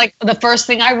 And it's like the first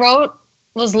thing I wrote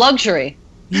was luxury.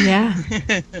 Yeah.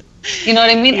 You know what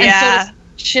I mean? Yeah. And so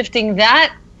shifting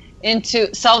that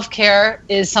into self-care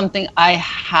is something I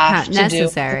have to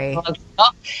necessary. Do.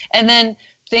 And then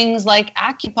things like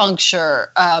acupuncture,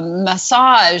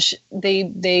 massage,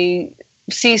 they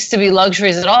cease to be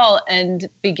luxuries at all and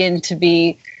begin to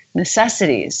be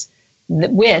necessities,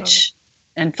 which,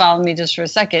 and follow me just for a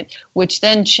second, which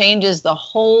then changes the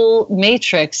whole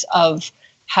matrix of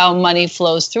how money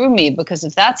flows through me, because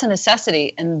if that's a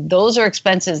necessity and those are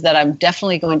expenses that I'm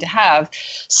definitely going to have,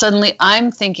 suddenly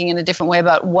I'm thinking in a different way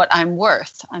about what I'm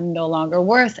worth. I'm no longer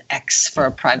worth X for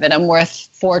a private. I'm worth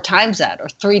 4 times that or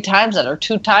 3 times that or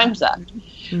 2 times that,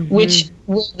 which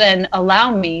will then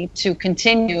allow me to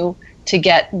continue to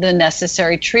get the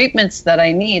necessary treatments that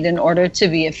I need in order to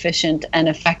be efficient and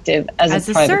effective as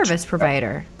a service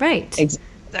provider. Right. Exactly.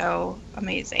 So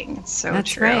amazing. It's so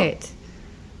That's true. right.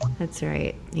 That's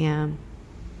right. Yeah.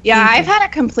 Yeah, I've had a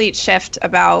complete shift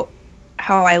about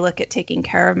how I look at taking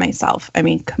care of myself. I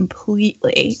mean,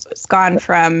 completely. It's gone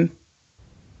from,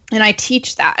 and I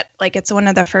teach that. Like, it's one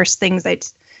of the first things I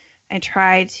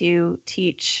try to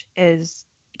teach is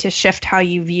to shift how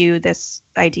you view this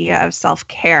idea of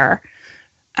self-care.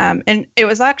 And it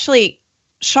was actually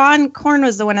Sean Korn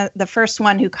was the first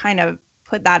one who kind of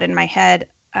put that in my head,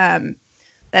 that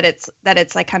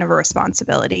it's like kind of a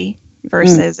responsibility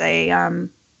versus a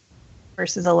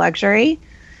luxury,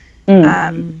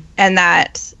 and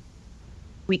that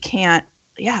we can't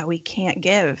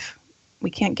give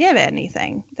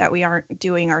anything that we aren't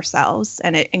doing ourselves,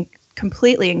 and it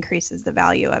completely increases the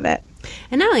value of it.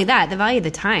 And not only that, the value of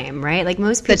the time, right? Like,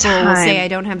 most people will say, I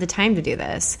don't have the time to do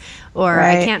this, or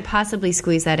I can't possibly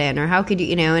squeeze that in, or how could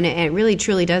you, and it really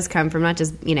truly does come from not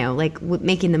just,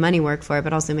 making the money work for it,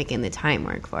 but also making the time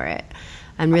work for it.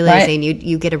 And realizing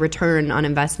you get a return on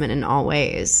investment in all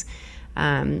ways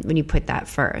when you put that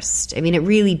first. I mean, it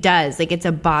really does. Like, it's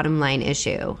a bottom line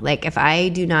issue. Like, if I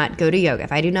do not go to yoga,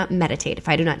 if I do not meditate, if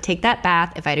I do not take that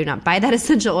bath, if I do not buy that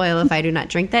essential oil, if I do not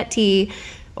drink that tea,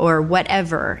 or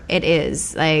whatever it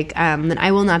is, like, then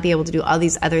I will not be able to do all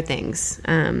these other things.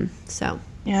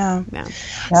 Yeah.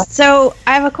 So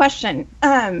I have a question.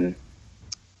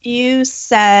 You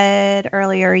said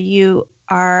earlier you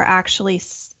are actually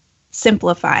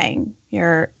simplifying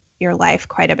your life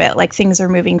quite a bit. Like, things are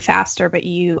moving faster, but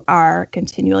you are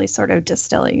continually sort of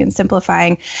distilling and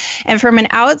simplifying. And from an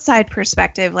outside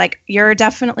perspective, like, you're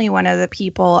definitely one of the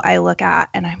people I look at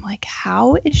and I'm like,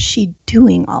 how is she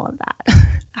doing all of that?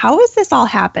 How is this all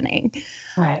happening?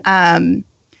 Right.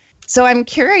 So I'm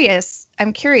curious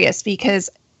because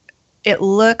it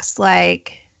looks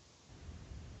like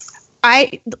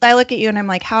I look at you and I'm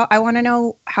like, I want to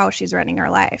know how she's running her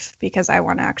life, because I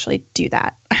want to actually do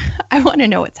that. I want to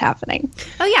know what's happening.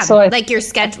 Oh yeah, so like your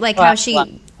schedule, like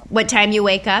what time you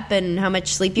wake up and how much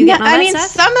sleep you get. And all that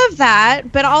stuff? Some of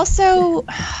that, but also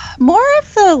more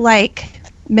of the like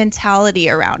mentality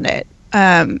around it.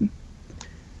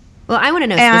 Well, I want to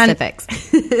know specifics.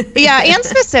 And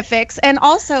specifics. And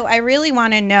also, I really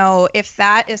want to know if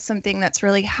that is something that's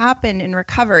really happened in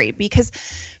recovery. Because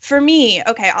for me,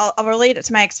 okay, I'll relate it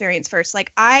to my experience first.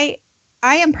 Like, I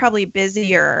am probably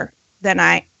busier than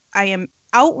I am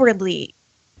outwardly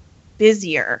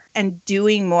busier and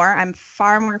doing more. I'm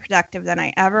far more productive than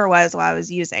I ever was while I was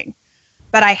using.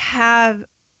 But I have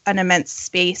an immense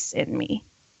space in me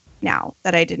now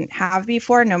that I didn't have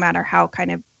before, no matter how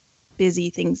kind of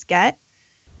busy things get.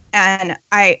 And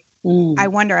I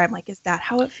wonder, I'm like, is that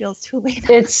how it feels to lay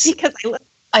that? Because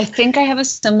I think I have a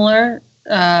similar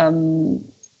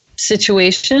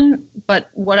situation, but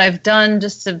what I've done,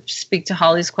 just to speak to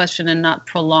Holly's question and not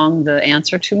prolong the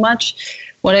answer too much,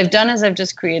 what I've done is I've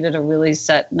just created a really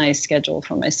set, nice schedule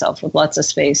for myself with lots of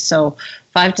space. So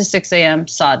 5 to 6 a.m.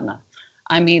 sadhana.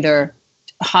 I'm either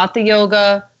hatha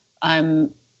yoga,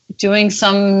 I'm doing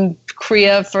some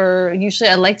kriya usually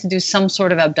I like to do some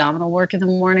sort of abdominal work in the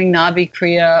morning, Nabi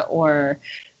kriya or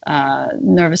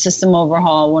nervous system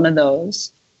overhaul, one of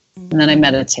those. And then I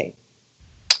meditate.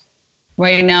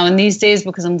 Right now, in these days,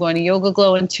 because I'm going to Yoga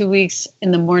Glow in 2 weeks,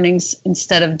 in the mornings,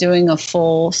 instead of doing a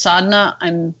full sadhana,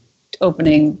 I'm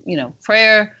opening,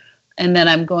 prayer, and then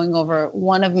I'm going over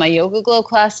one of my Yoga Glow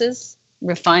classes,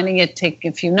 refining it,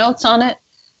 taking a few notes on it,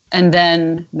 and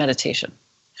then meditation.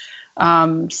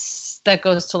 That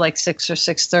goes to like 6 or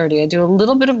 6:30. I do a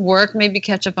little bit of work, maybe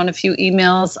catch up on a few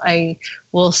emails. I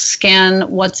will scan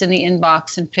what's in the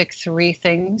inbox and pick 3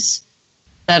 things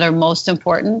that are most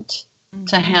important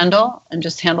to handle, and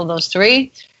just handle those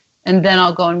 3. And then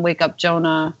I'll go and wake up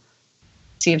Jonah,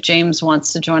 see if James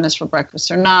wants to join us for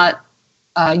breakfast or not.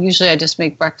 Usually I just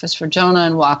make breakfast for Jonah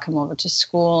and walk him over to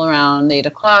school around 8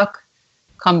 o'clock,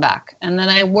 come back. And then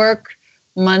I work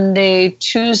Monday,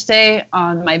 Tuesday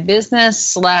on my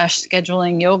business /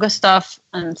 scheduling yoga stuff,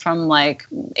 and from like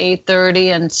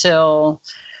 8:30 until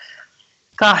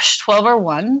 12 or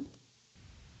 1.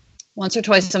 Once or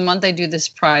twice a month I do this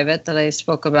private that I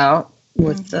spoke about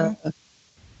with the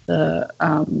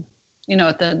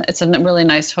it's a really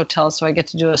nice hotel, so I get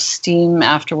to do a steam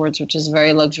afterwards, which is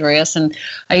very luxurious. And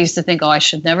I used to think, I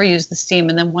should never use the steam.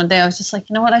 And then one day I was just like,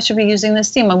 you know what, I should be using the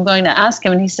steam. I'm going to ask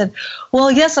him. And he said,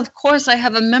 well, yes, of course, I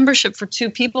have a membership for 2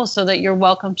 people so that you're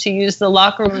welcome to use the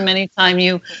locker room anytime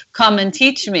you come and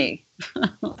teach me.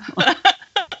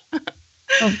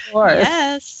 Of course.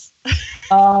 Yes.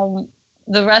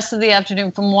 The rest of the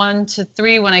afternoon from 1 to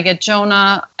 3, when I get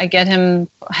Jonah, I get him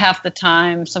half the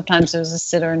time. Sometimes there's a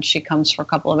sitter and she comes for a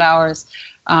couple of hours.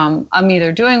 I'm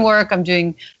either doing work, I'm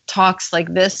doing talks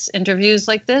like this, interviews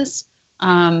like this.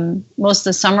 Most of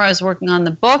the summer I was working on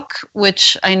the book,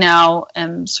 which I now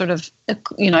am sort of,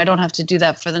 I don't have to do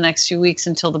that for the next few weeks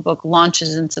until the book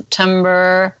launches in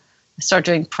September. I start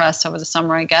doing press over the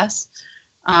summer, I guess.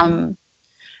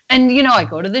 And, I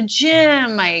go to the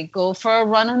gym, I go for a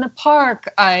run in the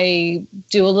park, I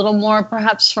do a little more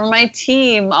perhaps for my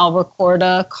team. I'll record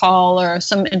a call or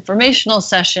some informational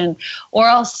session, or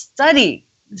I'll study.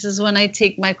 This is when I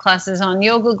take my classes on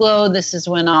Yoga Glow. This is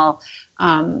when I'll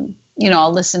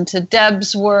listen to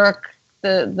Deb's work.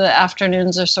 The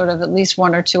afternoons are sort of at least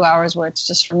 1 or 2 hours where it's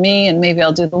just for me, and maybe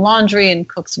I'll do the laundry and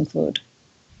cook some food.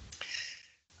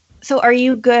 So are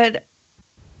you good?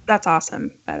 That's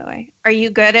awesome, by the way. Are you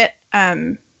good at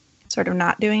sort of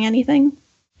not doing anything?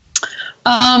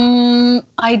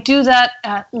 I do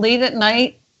that late at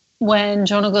night when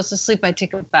Jonah goes to sleep. I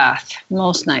take a bath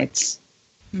most nights.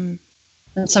 And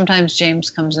sometimes James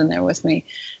comes in there with me.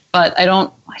 But I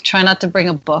try not to bring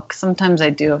a book. Sometimes I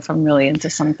do if I'm really into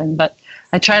something. But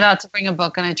I try not to bring a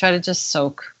book, and I try to just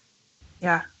soak.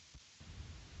 Yeah.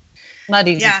 Not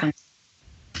easy. Yeah.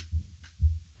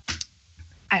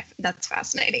 That's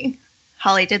fascinating.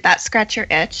 Holly, did that scratch your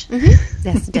itch? Mm-hmm.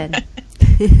 Yes, it did.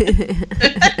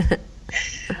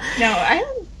 No,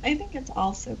 I think it's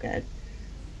also good.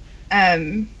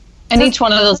 And each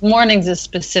one of those mornings is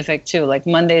specific too. Like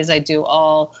Mondays, I do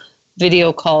all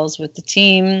video calls with the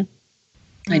team.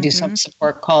 I do some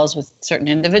support calls with certain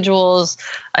individuals.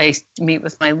 I meet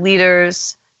with my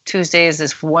leaders. Tuesdays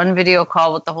is one video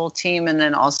call with the whole team, and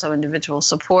then also individual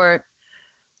support.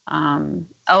 And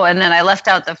then I left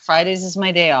out that Fridays is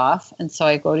my day off, and so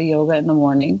I go to yoga in the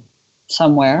morning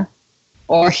somewhere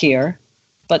or here,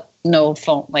 but no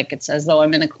phone. Like it's as though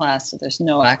I'm in a class, so there's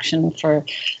no action for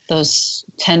those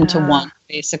 10 to 1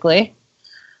 basically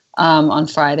on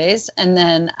Fridays. And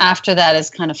then after that is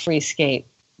kind of free skate.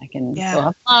 I can go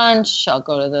have lunch. I'll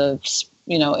go to the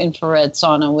infrared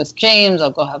sauna with James.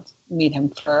 I'll go meet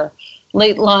him for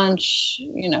late lunch.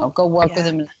 Go work with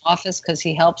him in the office because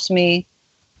he helps me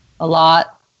a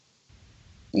lot,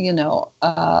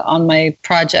 on my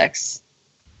projects.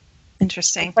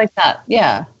 Interesting. Stuff like that.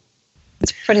 Yeah.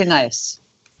 It's pretty nice.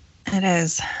 It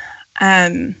is.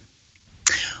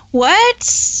 What?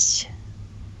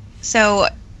 So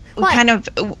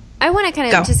I want to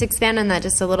kind of just expand on that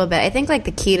just a little bit. I think like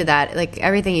the key to that, like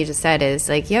everything you just said is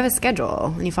like you have a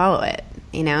schedule and you follow it.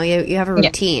 You have a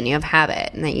routine, you have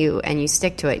habit, and you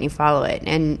stick to it and you follow it.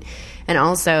 And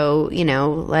also,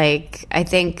 like I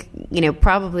think,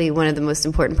 probably one of the most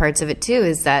important parts of it too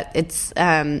is that it's,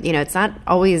 it's not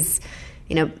always,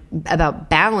 about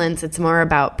balance. It's more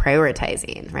about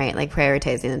prioritizing, right? Like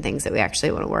prioritizing the things that we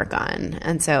actually want to work on.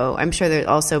 And so I'm sure there's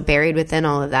also buried within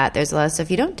all of that, there's a lot of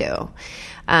stuff you don't do.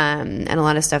 And a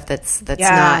lot of stuff that's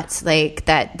not like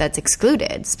that's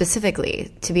excluded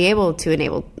specifically to be able to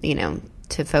enable,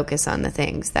 to focus on the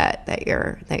things that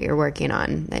you're working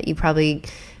on that you probably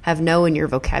have in your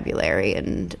vocabulary.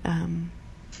 And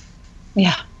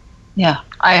I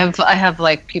have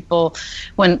like people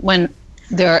when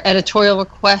there are editorial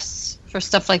requests for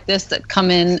stuff like this that come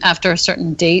in after a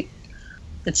certain date,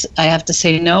 I have to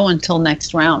say no until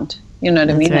next round. You know what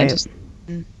I mean? Right.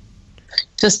 I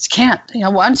just can't. I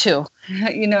want to.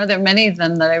 There are many of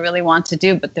them that I really want to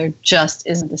do, but there just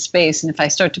isn't the space. And if I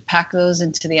start to pack those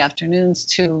into the afternoons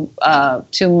too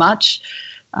much,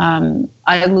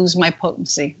 I lose my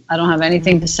potency. I don't have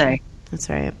anything to say. That's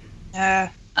right.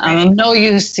 I'm of no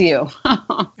use to you.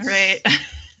 Right.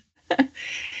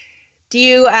 Do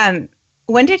you?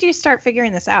 When did you start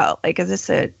figuring this out? Like, is this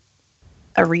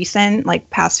a recent, like,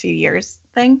 past few years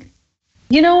thing?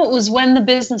 It was when the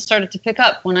business started to pick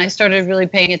up, when I started really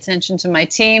paying attention to my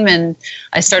team, and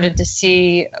I started to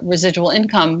see residual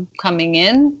income coming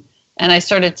in, and I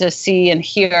started to see and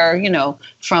hear,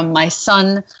 from my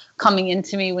son coming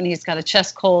into me when he's got a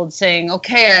chest cold saying,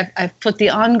 okay, I've put the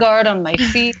On Guard on my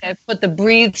feet, I've put the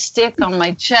breathe stick on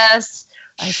my chest,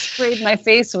 I sprayed my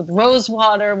face with rose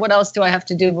water, what else do I have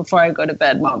to do before I go to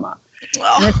bed, Mama?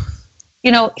 Well,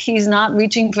 he's not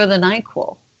reaching for the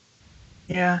NyQuil.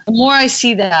 Yeah. The more I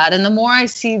see that, and the more I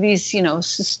see these,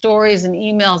 stories and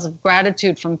emails of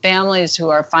gratitude from families who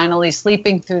are finally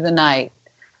sleeping through the night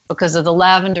because of the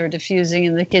lavender diffusing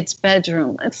in the kid's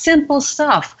bedroom. It's simple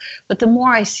stuff. But the more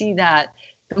I see that,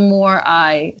 the more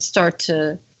I start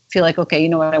to feel like, okay, you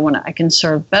know what, I can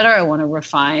serve better. I want to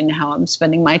refine how I'm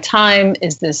spending my time.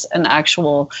 Is this an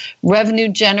actual revenue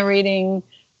generating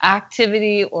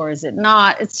activity or is it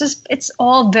not? It's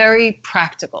all very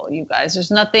practical, you guys.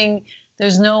 There's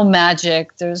no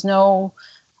magic. There's no,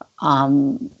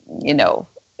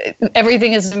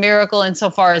 everything is a miracle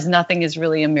insofar as nothing is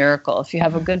really a miracle. If you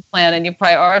have a good plan and you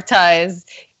prioritize,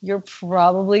 you're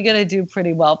probably going to do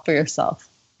pretty well for yourself.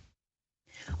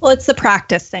 Well, it's the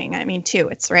practice thing. I mean, too,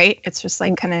 it's right. It's just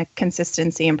like kind of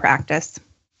consistency and practice.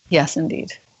 Yes,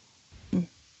 indeed. And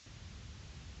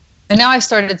now I've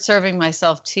started serving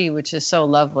myself tea, which is so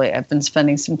lovely. I've been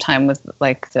spending some time with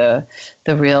like the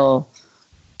real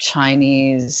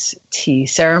Chinese tea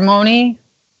ceremony.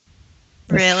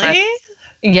 Really?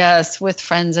 Yes, with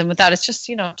friends and without. It's just,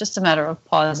 just a matter of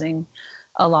pausing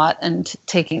a lot and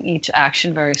taking each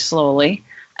action very slowly.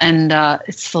 And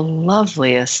it's the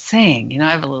loveliest thing.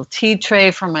 I have a little tea tray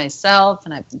for myself,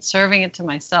 and I've been serving it to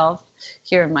myself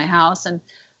here in my house. And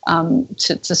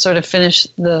to sort of finish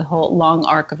the whole long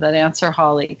arc of that answer,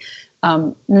 Holly,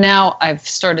 now I've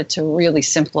started to really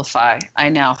simplify. I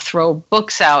now throw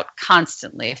books out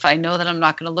constantly. If I know that I'm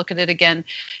not going to look at it again,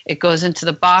 it goes into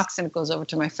the box and it goes over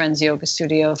to my friend's yoga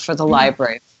studio for the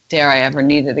library. Dare I ever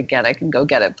need it again, I can go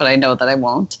get it, but I know that I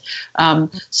won't.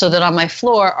 So that on my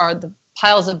floor are the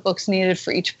piles of books needed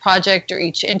for each project or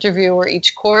each interview or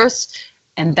each course,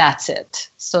 and that's it.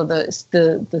 So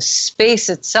the space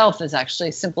itself is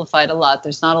actually simplified a lot.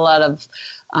 There's not a lot of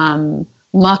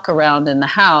muck around in the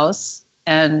house,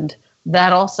 and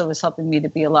that also is helping me to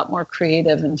be a lot more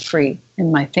creative and free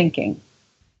in my thinking.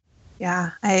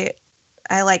 Yeah, I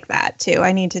like that too.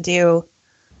 I'm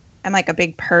like a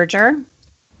big purger.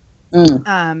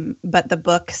 But the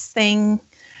books thing,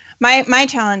 my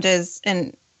challenge is,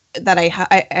 and that I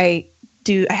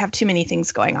have too many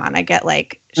things going on. I get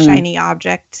like shiny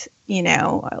object,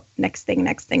 next thing,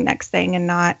 and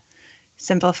not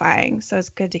simplifying. So it's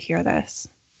good to hear this.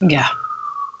 Yeah,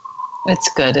 it's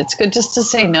good. It's good just to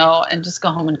say no and just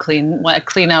go home and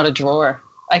clean out a drawer.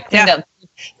 I cleaned out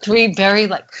 3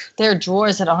 there are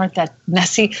drawers that aren't that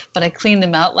messy, but I cleaned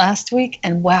them out last week,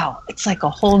 and wow, it's like a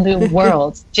whole new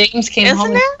world. James came home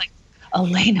and was like,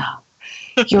 Elena,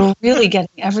 you're really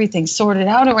getting everything sorted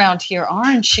out around here,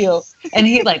 aren't you? And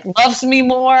he loves me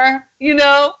more,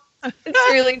 It's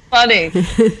really funny.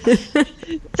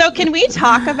 So can we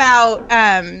talk about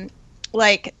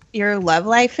your love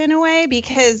life in a way?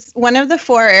 Because one of the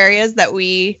 4 areas that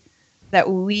we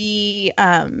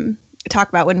talk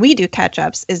about when we do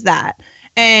catch-ups is that.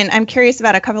 And I'm curious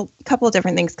about a couple of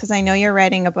different things, because I know you're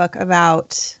writing a book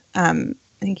about, I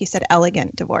think you said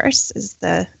elegant divorce is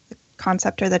the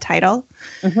concept or the title.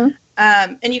 Mm-hmm.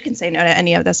 And you can say no to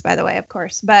any of this, by the way, of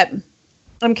course. But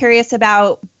I'm curious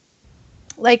about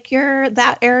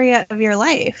that area of your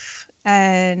life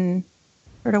and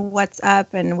sort of what's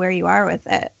up and where you are with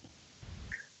it.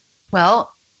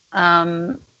 Well,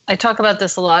 I talk about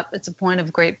this a lot. It's a point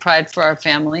of great pride for our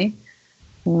family.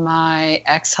 My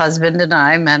ex-husband and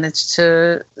I managed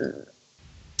to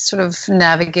sort of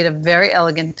navigate a very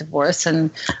elegant divorce. And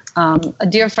a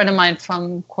dear friend of mine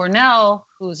from Cornell,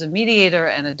 who's a mediator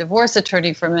and a divorce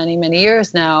attorney for many, many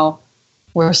years now,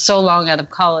 we're so long out of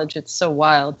college, it's so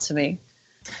wild to me.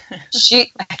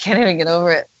 I can't even get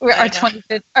over it. Our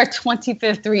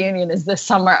 25th reunion is this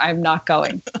summer. I'm not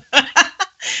going.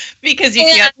 Because you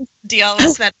can't deal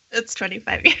with that. It's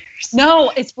 25 years.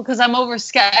 No, it's because I'm already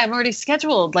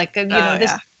scheduled.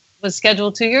 This was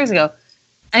scheduled 2 years ago.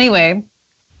 Anyway,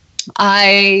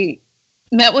 I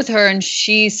met with her and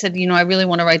she said, I really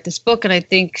want to write this book. And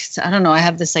I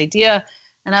have this idea.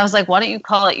 And I was like, why don't you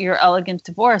call it Your Elegant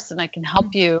Divorce? And I can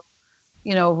help you,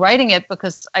 writing it,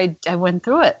 because I went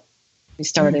through it. We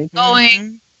started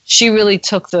going. She really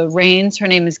took the reins. Her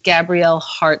name is Gabrielle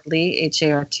Hartley,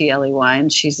 Hartley,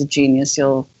 and she's a genius.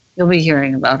 You'll be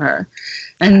hearing about her.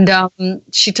 And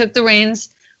she took the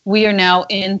reins. We are now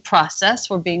in process.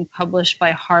 We're being published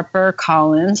by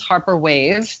HarperCollins, Harper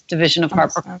Wave, division of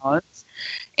HarperCollins.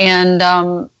 And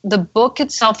the book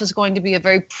itself is going to be a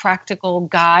very practical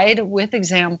guide with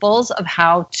examples of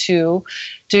how to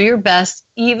do your best,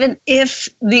 even if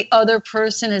the other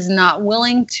person is not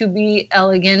willing to be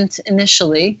elegant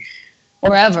initially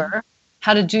or ever,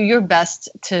 how to do your best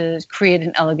to create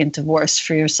an elegant divorce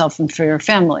for yourself and for your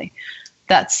family.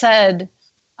 That said,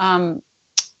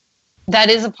 that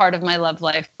is a part of my love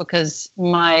life, because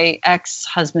my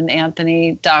ex-husband,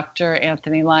 Anthony, Dr.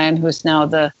 Anthony Lyon, who is now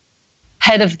the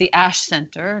head of the Ash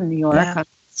Center in New York on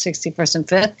 61st and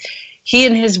 5th, he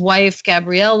and his wife,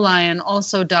 Gabrielle Lyon,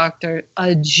 also doctor,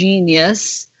 a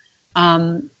genius,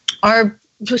 are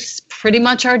just pretty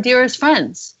much our dearest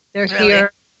friends. They're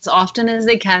here as often as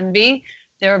they can be.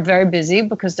 They're very busy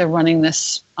because they're running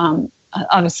this,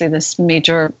 obviously, this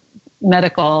major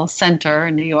medical center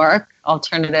in New York,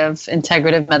 alternative,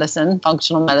 integrative medicine,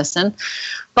 functional medicine.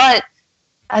 But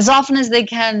as often as they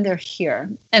can, they're here.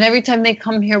 And every time they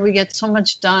come here, we get so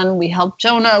much done. We help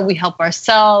Jonah, we help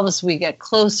ourselves, we get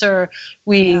closer,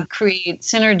 we create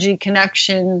synergy,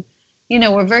 connection. You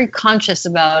know, we're very conscious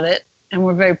about it, and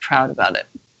we're very proud about it.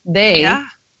 They,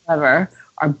 however,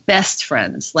 are best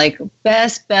friends, like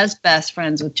best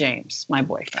friends with James, my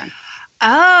boyfriend.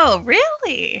 Oh,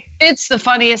 really? It's the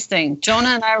funniest thing. Jonah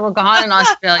and I were gone in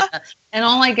Australia, and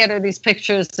all I get are these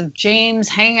pictures of James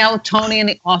hanging out with Tony in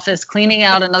the office, cleaning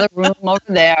out another room over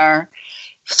there,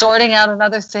 sorting out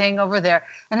another thing over there.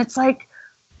 And it's like,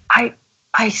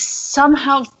 I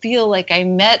somehow feel like I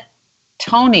met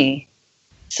Tony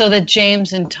so that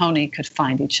James and Tony could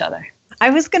find each other. I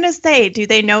was going to say, do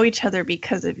they know each other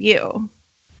because of you?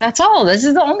 That's all. This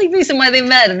is the only reason why they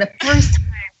met. And the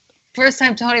first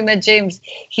time Tony met James,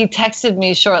 he texted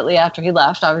me shortly after he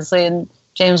left, obviously, and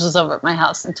James was over at my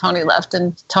house, and Tony left,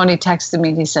 and Tony texted me,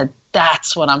 and he said,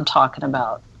 "That's what I'm talking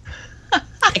about."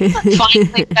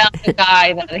 Finally found a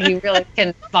guy that he really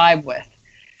can vibe with.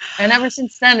 And ever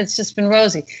since then, it's just been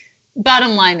rosy.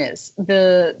 Bottom line is,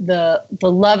 the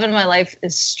love in my life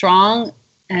is strong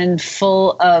and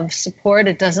full of support.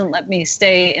 It doesn't let me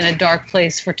stay in a dark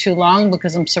place for too long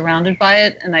because I'm surrounded by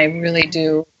it, and I really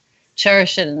do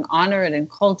cherish it and honor it and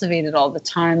cultivate it all the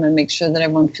time and make sure that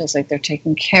everyone feels like they're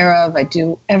taken care of. I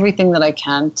do everything that I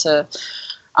can to,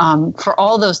 for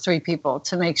all those three people,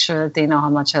 to make sure that they know how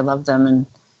much I love them and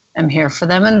am here for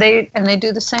them, and they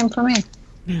do the same for me.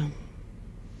 Yeah,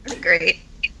 great.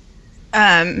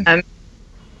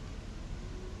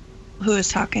 Who is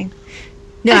talking?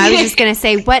 No, I was just gonna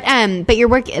say what. But your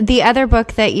work, the other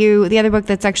book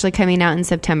that's actually coming out in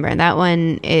September, that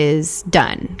one is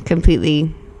done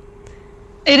completely.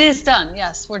 It is done,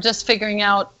 yes. We're just figuring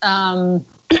out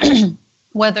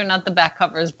whether or not the back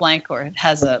cover is blank or it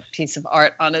has a piece of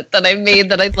art on it that I made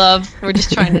that I love. We're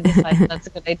just trying to decide if that's a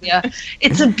good idea.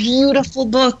 It's a beautiful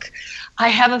book. I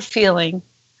have a feeling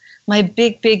my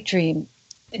big dream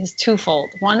is twofold.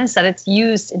 One is that it's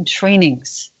used in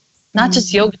trainings, not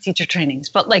just yoga teacher trainings,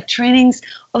 but like trainings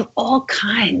of all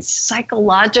kinds,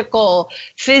 psychological,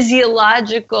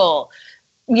 physiological,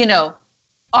 you know,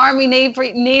 Army,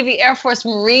 Navy, Air Force,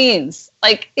 Marines.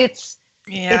 Like it's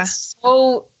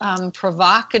so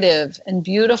provocative and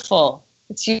beautiful.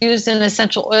 It's used in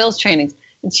essential oils trainings.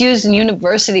 It's used in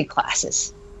university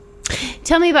classes.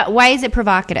 Tell me about, why is it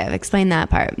provocative? Explain that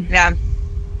part. Yeah.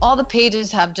 All the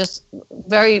pages have just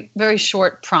very, very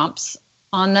short prompts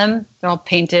on them. They're all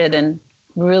painted and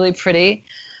really pretty,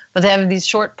 but they have these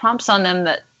short prompts on them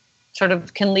that sort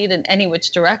of can lead in any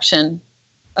which direction.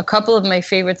 A couple of my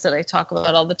favorites that I talk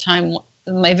about all the time,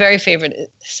 my very favorite,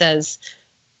 it says,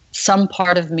 "Some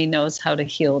part of me knows how to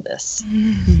heal this."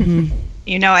 Mm-hmm.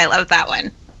 You know, I love that one.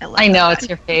 I know it's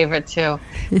your favorite too.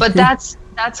 But that's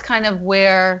kind of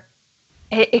where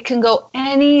it can go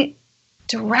any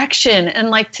direction. And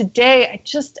like today, I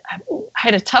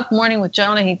had a tough morning with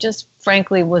Jonah. He just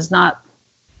frankly was not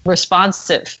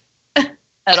responsive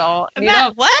at all.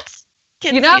 What?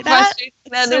 Can you see that?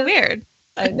 That's so weird.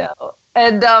 I know.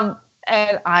 And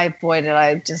I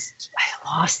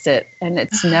lost it. And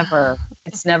it's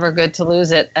never good to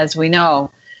lose it, as we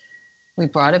know. We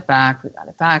got it back.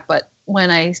 But when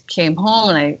I came home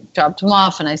and I dropped him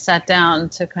off and I sat down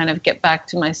to kind of get back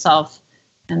to myself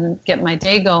and get my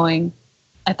day going,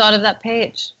 I thought of that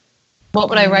page. What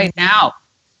would I write now?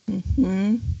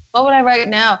 Mm-hmm. What would I write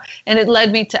now? And it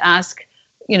led me to ask,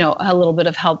 a little bit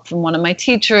of help from one of my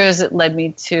teachers. It led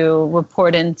me to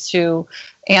report into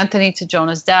Anthony, to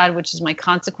Jonah's dad, which is my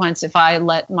consequence. If I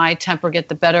let my temper get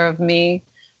the better of me,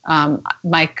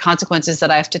 my consequence is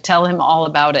that I have to tell him all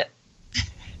about it.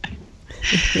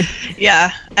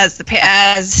 Yeah, as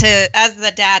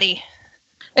the daddy.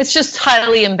 It's just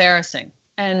highly embarrassing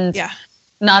and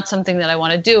not something that I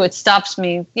want to do. It stops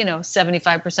me,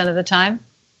 75% of the time,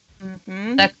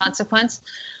 that consequence.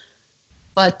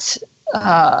 But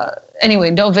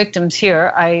anyway, no victims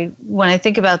here. When I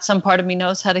think about some part of me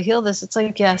knows how to heal this, it's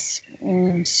like, yes,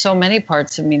 so many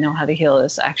parts of me know how to heal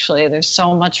this, actually. There's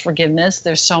so much forgiveness.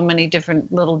 There's so many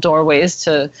different little doorways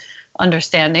to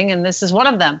understanding, and this is one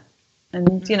of them.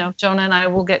 And, Jonah and I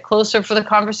will get closer for the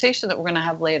conversation that we're going to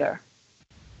have later.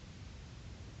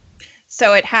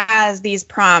 So it has these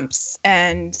prompts,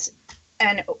 and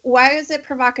why is it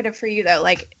provocative for you though?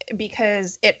 Like,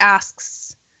 because it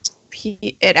asks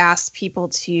people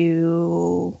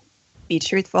to be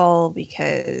truthful,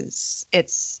 because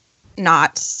it's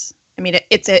not. I mean,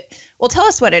 well, tell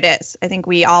us what it is. I think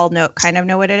we all kind of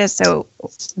know what it is, so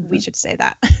we should say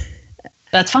that.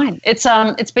 That's fine.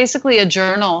 It's basically a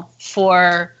journal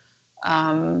for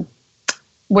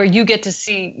where you get to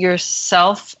see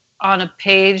yourself on a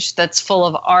page that's full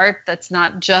of art. That's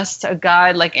not just a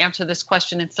guide like answer this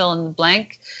question and fill in the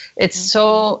blank. It's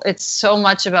so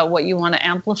much about what you want to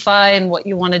amplify and what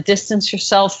you want to distance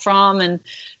yourself from, and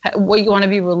what you want to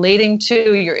be relating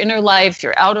to, your inner life,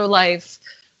 your outer life.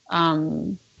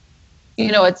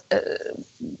 It's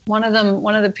one of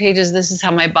the pages. This is how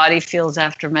my body feels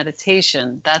after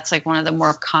meditation. That's like one of the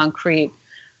more concrete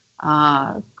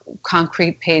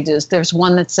pages. There's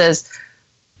one that says,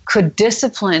 could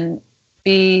discipline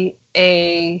be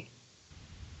a,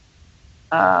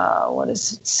 what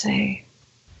does it say?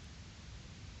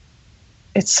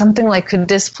 It's something like, could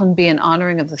discipline be an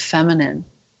honoring of the feminine?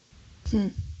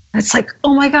 It's like,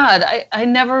 oh my God, I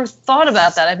never thought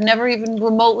about that. I've never even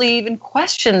remotely even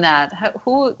questioned that.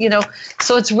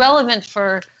 So it's relevant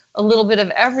for a little bit of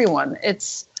everyone.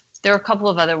 There are a couple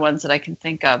of other ones that I can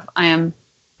think of. I am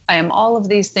all of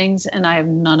these things and I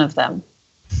am none of them.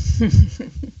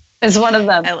 Is one of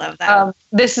them. I love that.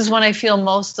 This is when I feel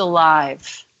most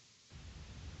alive.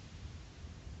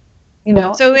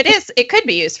 So it could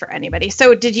be used for anybody.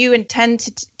 So did you intend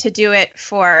to do it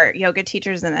for yoga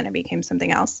teachers and then it became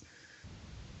something else?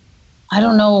 I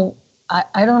don't know.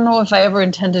 I don't know if I ever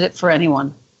intended it for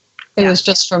anyone. It was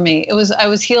just for me. I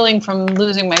was healing from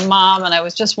losing my mom, and I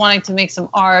was just wanting to make some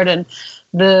art, and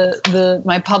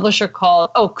my publisher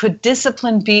called, could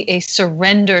discipline be a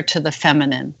surrender to the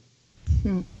feminine?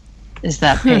 Is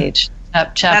that page.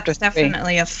 Chapter 3. That's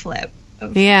definitely a flip.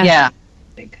 Yeah.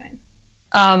 Big kind.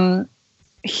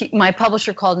 My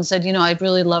publisher called and said, I'd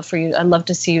love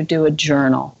to see you do a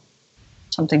journal.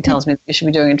 Something tells me you should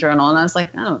be doing a journal. And I was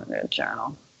like, I don't want to do a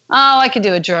journal. Oh, I could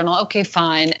do a journal. Okay,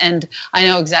 fine. And I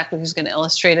know exactly who's going to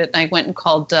illustrate it. And I went and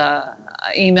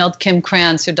I emailed Kim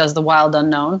Kranz, who does The Wild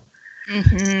Unknown.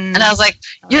 Mm-hmm. And I was like,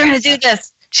 you're going to do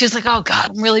this. She was like, oh God,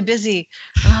 I'm really busy.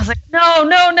 And I was like,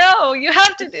 no, you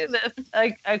have to do this.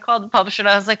 I called the publisher and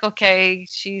I was like, okay,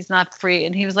 she's not free.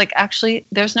 And he was like, actually,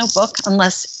 there's no book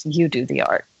unless you do the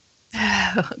art.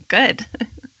 Good.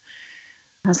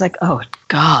 I was like, oh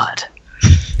God.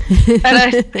 and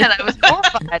I was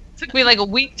horrified. It took me like a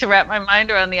week to wrap my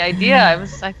mind around the idea.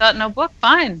 I thought, no book,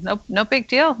 fine. No big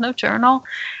deal. No journal.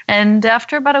 And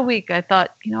after about a week, I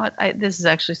thought, you know what, this is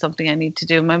actually something I need to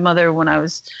do. My mother, when I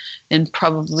was in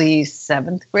probably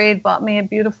 7th grade, bought me a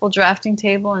beautiful drafting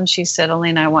table. And she said,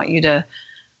 Elena, I want you to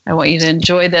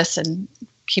enjoy this and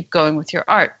keep going with your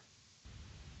art.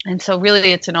 And so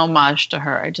really it's an homage to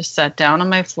her. I just sat down on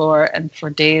my floor, and for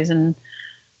days and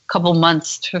couple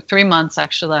months to 3 months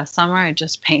actually last summer, I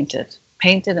just painted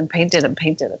and painted and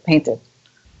painted and painted.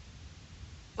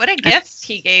 What a gift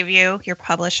he gave you, your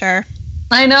publisher.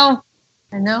 I know.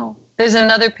 There's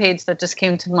another page that just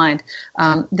came to mind.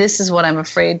 This is what I'm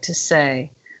afraid to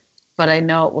say, but I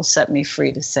know it will set me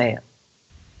free to say it.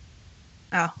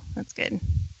 Oh, that's good.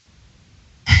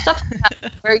 Stuff like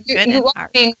that, where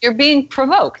you're being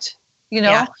provoked,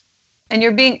 Yeah. And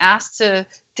you're being asked to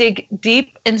dig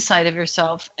deep inside of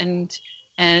yourself and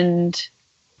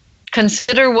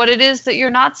consider what it is that you're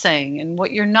not saying and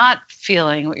what you're not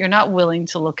feeling, what you're not willing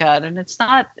to look at. And it's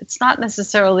not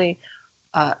necessarily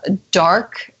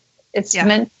dark. It's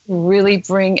meant to really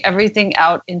bring everything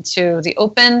out into the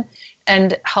open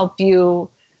and help you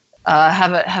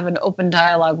have an open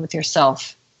dialogue with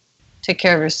yourself. Take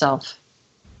care of yourself.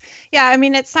 Yeah, I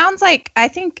mean, it sounds like, I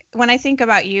think when I think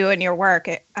about you and your work,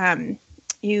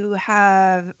 you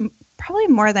have probably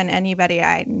more than anybody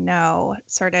I know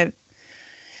sort of,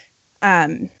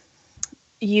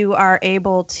 you are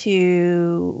able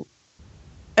to,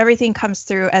 everything comes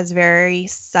through as very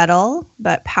subtle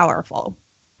but powerful.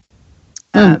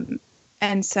 And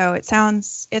so it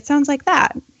sounds like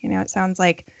that, it sounds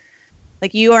like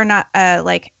you are not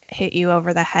like hit you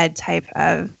over the head type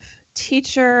of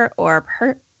teacher or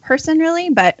person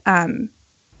really, but I'm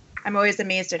always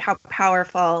amazed at how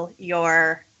powerful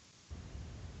your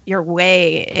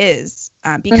way is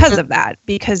because of that,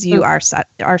 because you are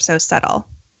so subtle.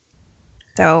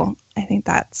 So I think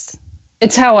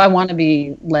it's how I want to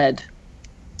be led.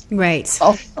 Right.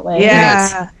 Ultimately.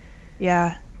 Yeah.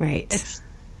 Yeah. Right.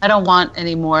 I don't want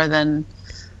any more than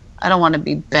I don't want to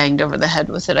be banged over the head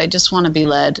with it. I just want to be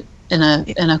led in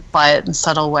a quiet and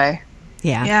subtle way.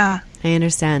 Yeah. Yeah. I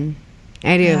understand.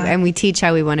 I do. Yeah. And we teach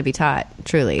how we want to be taught,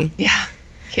 truly. Yeah.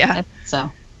 Yeah. I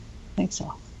think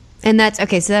so. And that's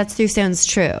okay. So that's Through Sounds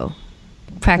True.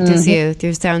 Practice You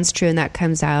Through Sounds True, and that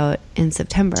comes out in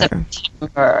September.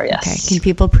 September, yes. Okay. Can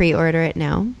people pre-order it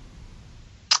now?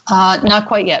 Not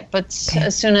quite yet, but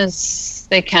as soon as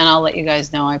they can, I'll let you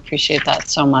guys know. I appreciate that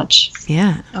so much.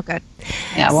 Yeah. Oh, good.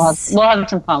 Yeah, we'll have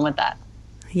some fun with that.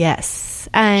 Yes.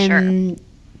 Sure.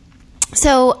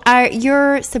 So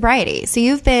your sobriety. So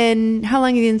how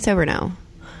long have you been sober now?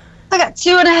 I got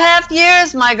 2.5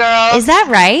 years, my girl. Is that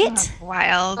right?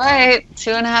 Wild. Right,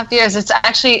 2.5 years. It's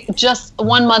actually just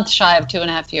 1 month shy of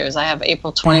 2.5 years. I have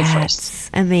April 21st. That's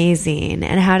amazing.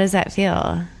 And how does that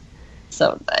feel?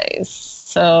 So nice,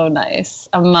 so nice.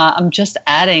 I'm just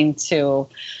adding to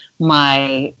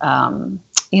my,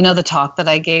 the talk that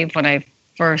I gave when I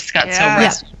first got sober. I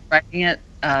started writing it.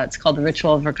 It's called The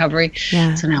Ritual of Recovery.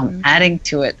 Yeah. So now I'm adding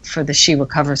to it for the She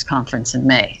Recovers conference in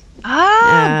May.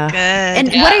 Oh, good.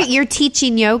 And you're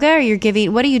teaching yoga, or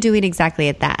what are you doing exactly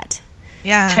at that?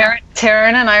 Yeah.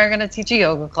 Taryn and I are going to teach a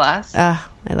yoga class. Oh,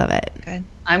 I love it. Good.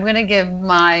 I'm going to give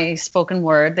my spoken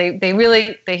word.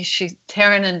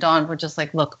 Taryn and Dawn were just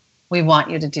like, look, we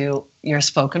want you to do your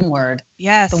spoken word.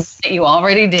 Yes. The one that you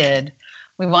already did.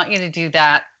 We want you to do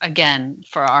that again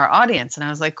for our audience. And I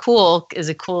was like, cool. Is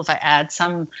it cool if I add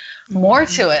some more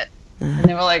to it? And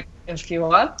they were like, if you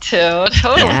want to,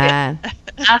 totally. Yeah.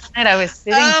 Last night I was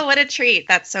sitting. Oh, what a treat.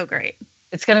 That's so great.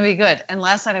 It's going to be good. And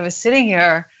last night I was sitting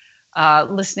here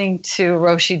listening to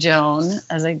Roshi Joan,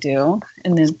 as I do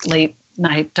in the late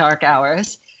night, dark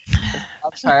hours. I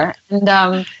love her. And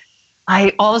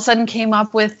I all of a sudden came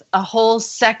up with a whole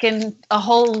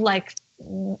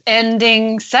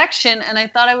ending section, and I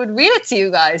thought I would read it to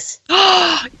you guys.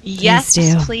 Yes,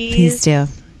 Please please. do.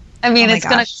 I mean, Oh my it's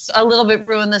going to a little bit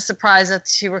ruin the surprise at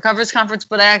She Recovers conference,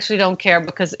 but I actually don't care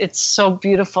because it's so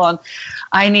beautiful, and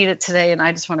I need it today, and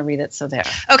I just want to read it. So there.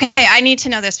 Okay, I need to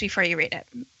know this before you read it.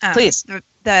 Please.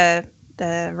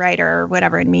 The writer or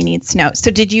whatever in me needs to know. So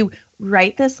did you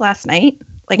write this last night?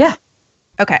 Yeah.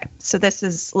 Okay, so this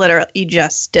is literally, you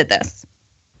just did this.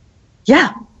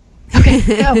 Yeah. Okay.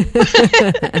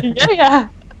 Yeah.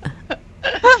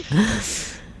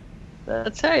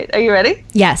 That's right. Are you ready?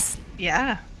 Yes.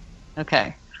 Yeah.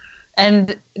 Okay.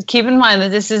 And keep in mind that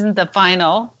this isn't the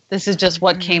final. This is just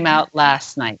what came out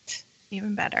last night.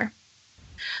 Even better.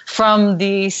 From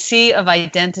the sea of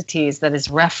identities that is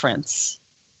reference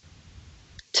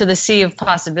to the sea of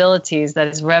possibilities that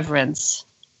is reverence.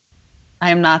 I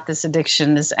am not this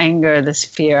addiction, this anger, this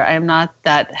fear. I am not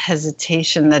that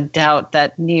hesitation, that doubt,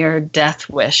 that near death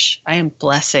wish. I am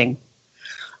blessing.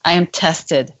 I am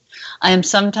tested. I am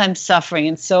sometimes suffering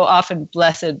and so often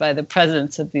blessed by the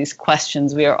presence of these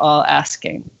questions we are all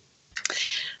asking.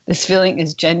 This feeling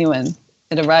is genuine.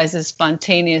 It arises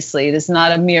spontaneously. It is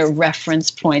not a mere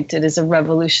reference point. It is a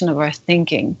revolution of our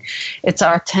thinking. It's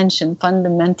our attention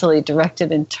fundamentally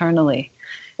directed internally.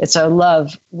 It's our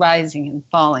love rising and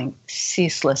falling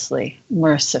ceaselessly,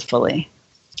 mercifully.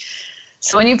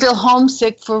 So when you feel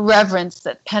homesick for reverence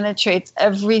that penetrates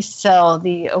every cell,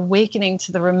 the awakening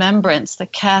to the remembrance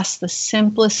that casts the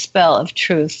simplest spell of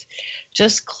truth,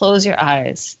 just close your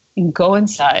eyes and go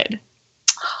inside.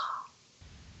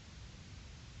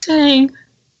 Dang.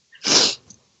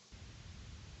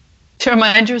 To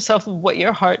remind yourself of what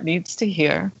your heart needs to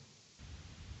hear.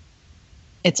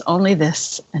 It's only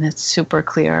this, and it's super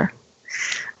clear.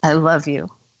 I love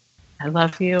you. I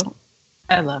love you.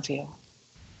 I love you.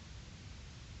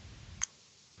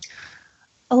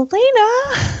 Elena.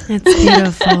 It's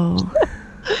beautiful.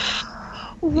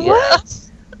 What?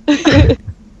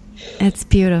 It's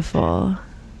beautiful.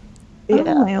 Oh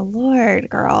my Lord,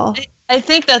 girl. I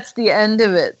think that's the end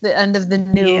of it. The end of the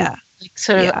new,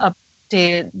 sort of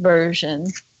updated version.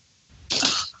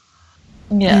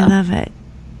 Yeah. I love it.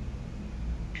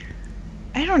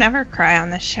 I don't ever cry on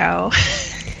this show.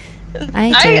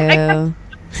 I do.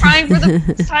 Crying for the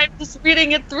first time just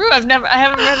reading it through. I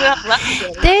haven't read it out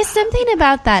loud. There's something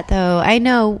about that, though. I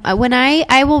know when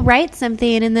I will write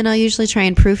something and then I'll usually try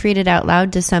and proofread it out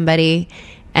loud to somebody.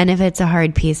 And if it's a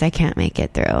hard piece, I can't make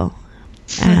it through.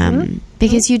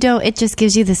 Because it just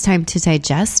gives you this time to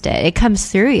digest it. It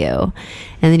comes through you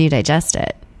and then you digest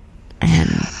it. And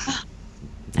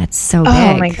that's so big.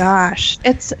 Oh my gosh.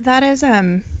 That is,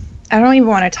 I don't even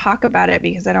want to talk about it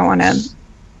because I don't want to.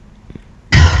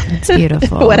 It's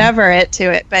beautiful. Whatever to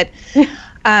it. But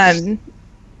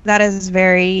that is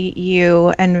very you.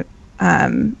 And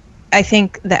I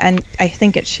think the end, I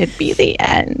think it should be the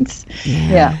end.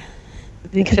 Yeah.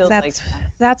 because feels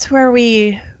that's where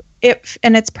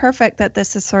and it's perfect that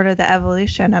this is sort of the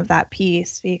evolution of that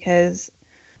piece, because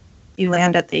you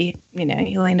land at the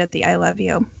I love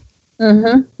you.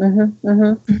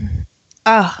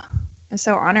 Oh, I'm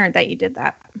so honored that you did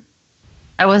that.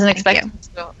 I wasn't expecting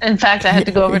to. In fact, I had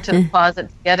to go over to the closet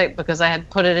to get it because I had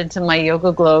put it into my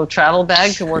Yoga Glow travel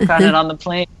bag to work on it on the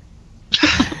plane.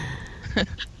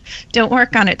 Don't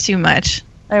work on it too much.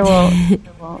 I won't.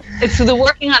 It's the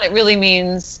working on it really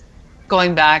means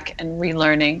going back and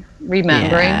relearning,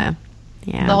 remembering.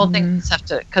 Yeah. The whole thing just have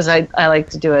to, because I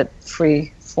like to do it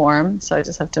free form, so I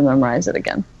just have to memorize it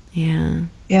again.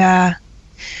 Yeah.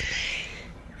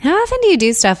 How often do you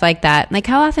do stuff like that? Like,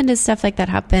 how often does stuff like that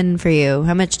happen for you?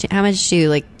 How much do you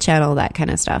like channel that kind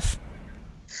of stuff?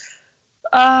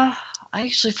 I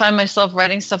actually find myself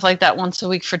writing stuff like that once a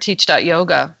week for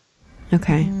Teach.yoga.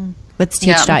 Okay. What's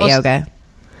Teach.yoga?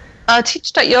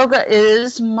 Teach.yoga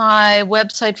is my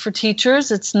website for teachers.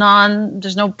 There's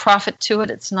no profit to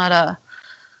it. It's not a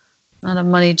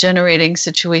money generating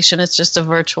situation. It's just a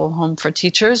virtual home for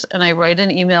teachers. And I write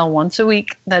an email once a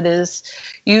week that is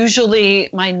usually,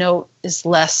 my note is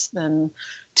less than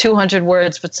 200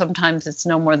 words, but sometimes it's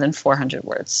no more than 400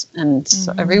 words. And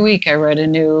so every week I write a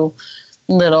new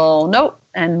little note,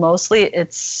 and mostly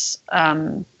it's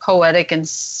poetic in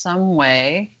some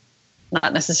way,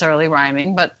 not necessarily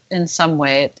rhyming, but in some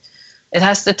way it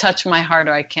has to touch my heart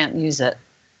or I can't use it.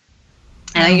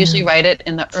 And I usually write it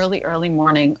in the early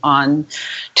morning on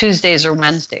Tuesdays or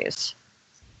Wednesdays.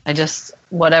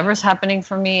 Whatever's happening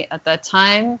for me at that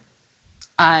time,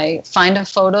 I find a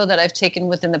photo that I've taken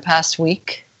within the past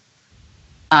week.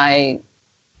 I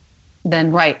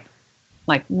then write,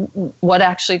 like, what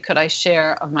actually could I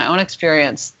share of my own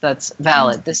experience that's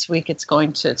valid? This week it's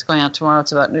going out tomorrow.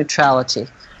 It's about neutrality.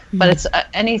 But it's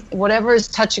whatever is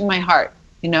touching my heart,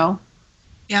 Yeah.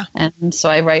 And so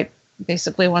I write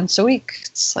basically once a week.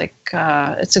 It's like,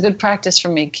 it's a good practice for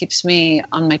me. It keeps me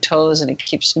on my toes and it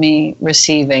keeps me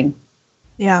receiving.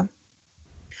 Yeah.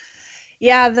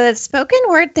 Yeah, the spoken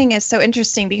word thing is so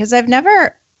interesting because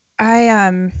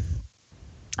well,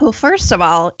 first of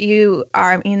all,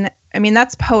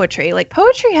 that's poetry. Like,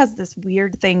 poetry has this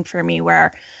weird thing for me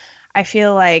where I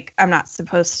feel like I'm not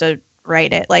supposed to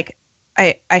write it. Like,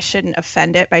 I shouldn't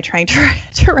offend it by trying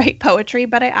to write poetry,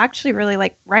 but I actually really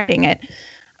like writing it.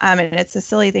 And it's a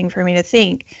silly thing for me to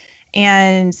think.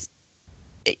 And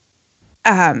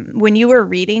when you were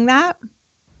reading that,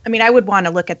 I would want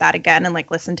to look at that again and like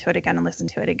listen to it again and listen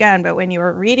to it again. But when you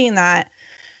were reading that,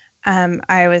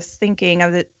 I was thinking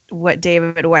of what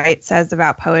David Whyte says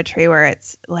about poetry, where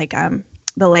it's like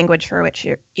the language for which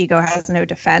your ego has no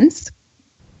defense.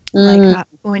 Like,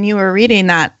 when you were reading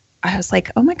that, I was like,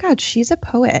 oh my God, she's a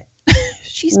poet.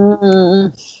 she's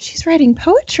writing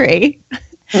poetry.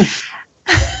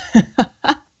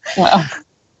 Wow.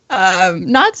 I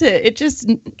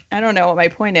don't know what my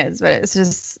point is, but it's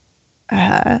just,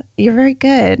 you're very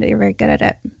good. You're very good at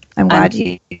it. I'm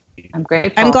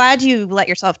grateful. I'm glad you let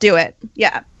yourself do it.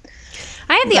 Yeah.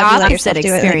 I have the opposite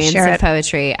experience of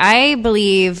poetry. I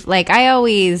believe, like, I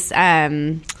always,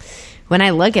 when I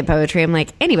look at poetry, I'm like,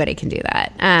 anybody can do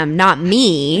that. Not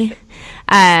me.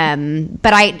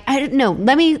 But I don't know.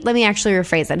 Let me actually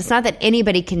rephrase that. It's not that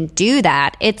anybody can do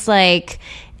that. It's like,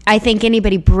 I think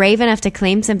anybody brave enough to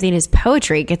claim something as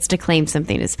poetry gets to claim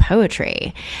something as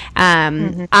poetry.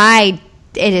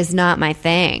 It is not my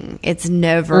thing. It's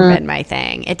never been my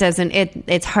thing.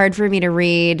 It's hard for me to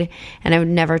read, and I would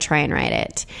never try and write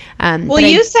it.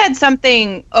 You said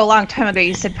something a long time ago.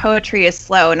 You said poetry is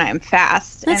slow and I'm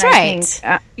fast. That's right.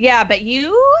 But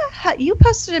you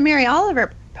posted a Mary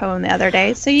Oliver poem the other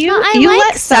day, so I like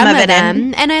let some of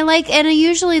them, and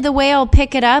usually the way I'll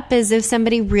pick it up is if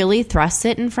somebody really thrusts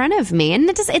it in front of me, and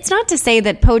it's not to say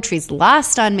that poetry's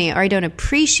lost on me or I don't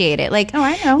appreciate it. Like,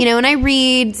 I know, when I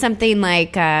read something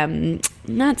like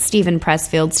not Stephen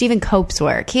Pressfield, Stephen Cope's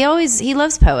work. He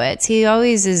loves poets. He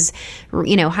always is,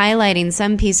 highlighting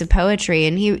some piece of poetry,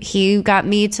 and he got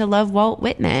me to love Walt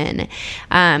Whitman.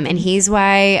 And he's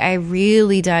why I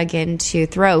really dug into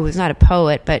Thoreau, who's not a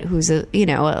poet, but who's a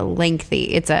lengthy,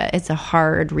 it's a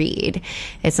hard read.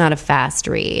 It's not a fast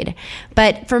read.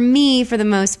 But for me, for the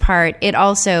most part, it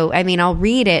also, I'll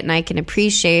read it and I can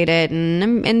appreciate it, and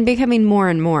I'm becoming more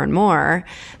and more and more.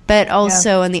 But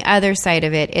also on the other side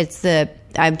of it,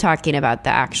 I'm talking about the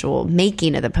actual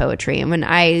making of the poetry. And when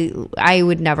I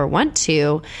would never want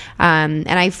to. And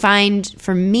I find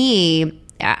for me,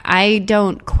 I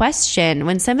don't question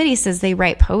when somebody says they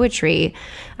write poetry.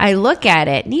 I look at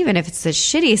it, and even if it's the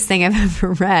shittiest thing I've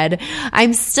ever read,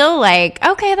 I'm still like,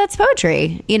 okay, that's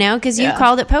poetry, because you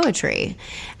called it poetry.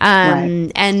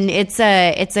 Right. And it's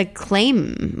a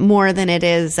claim more than it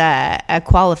is a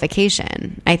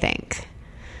qualification, I think.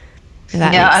 If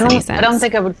that makes any sense. I don't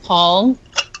think I would call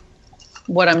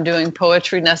what I'm doing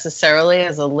poetry necessarily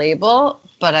as a label,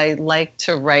 but I like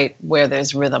to write where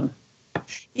there's rhythm.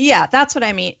 Yeah, that's what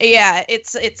I mean. Yeah,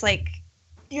 it's like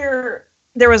there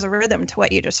was a rhythm to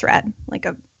what you just read,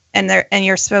 and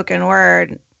your spoken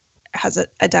word has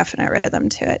a definite rhythm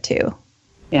to it too.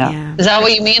 Yeah. Is that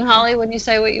what you mean, Holly, when you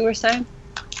say what you were saying?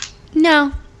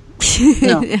 No.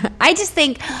 No. I just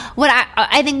think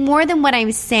I think more than what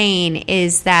I'm saying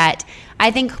is that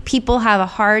I think people have a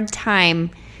hard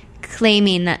time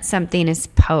claiming that something is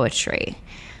poetry,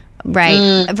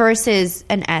 right? Versus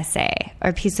an essay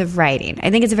or a piece of writing. I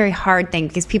think it's a very hard thing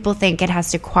because people think it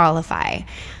has to qualify.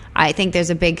 I think there's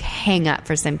a big hang up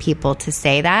for some people to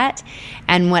say that.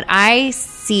 And what I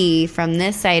see from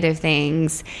this side of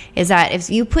things is that if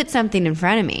you put something in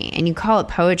front of me and you call it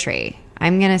poetry,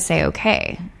 I'm going to say,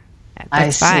 okay,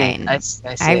 that's fine.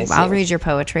 I'll read your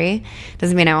poetry.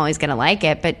 Doesn't mean I'm always going to like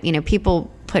it, but people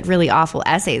put really awful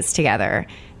essays together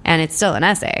and it's still an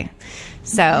essay.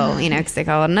 So, because they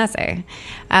call it an essay.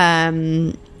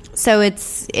 So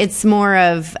it's more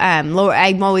of Laura.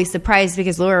 I'm always surprised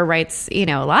because Laura writes, a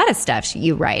lot of stuff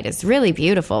you write is really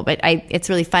beautiful, but it's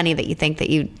really funny that you think that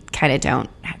you kind of don't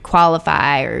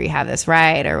qualify or you have this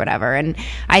right or whatever. And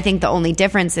I think the only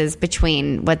difference is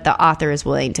between what the author is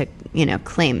willing to,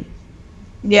 claim.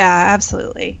 Yeah,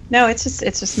 absolutely. No, it's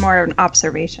just more of an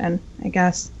observation, I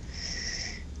guess,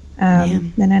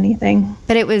 than anything.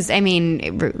 But it was,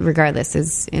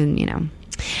 regardless,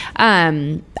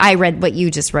 I read what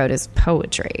you just wrote as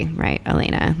poetry, right,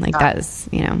 Elena? That is,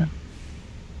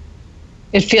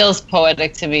 It feels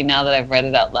poetic to me now that I've read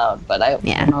it out loud, but I don't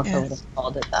know if I would have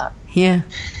called it that. Yeah.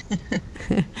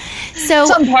 So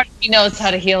some part of me knows how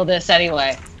to heal this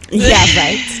anyway. Yeah,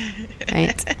 right.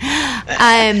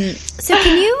 So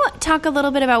can you talk a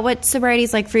little bit about what sobriety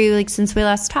is like for you, since we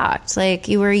last talked?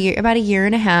 You were about a year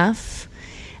and a half,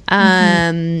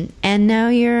 and now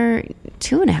you're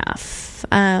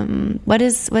 2.5.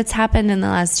 What's happened in the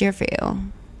last year for you?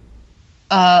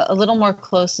 A little more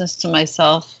closeness to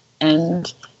myself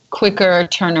and quicker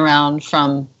turnaround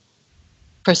from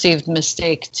perceived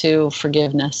mistake to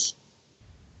forgiveness.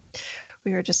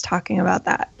 We were just talking about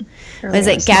that. Was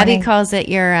it Gabby calls it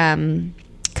your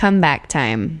comeback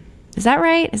time? Is that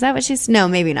right? Is that what she's? No,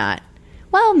 maybe not.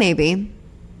 Well, maybe.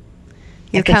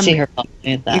 I can see her calling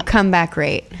it that. Your comeback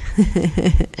rate.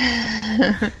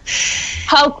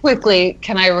 How quickly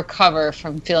can I recover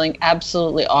from feeling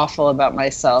absolutely awful about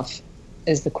myself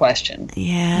is the question.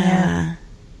 Yeah.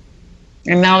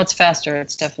 And now it's faster.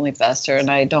 It's definitely faster. And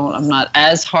I'm not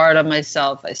as hard on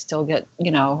myself. I still get,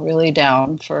 really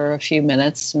down for a few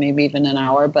minutes, maybe even an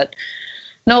hour, but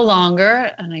no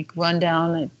longer. And I run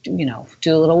down and,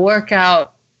 do a little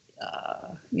workout,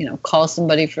 call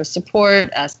somebody for support,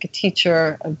 ask a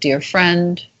teacher, a dear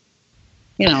friend.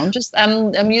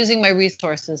 I'm using my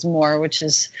resources more, which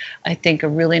is, I think, a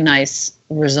really nice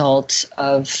result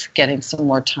of getting some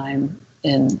more time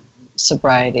in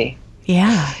sobriety.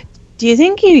 Yeah. Do you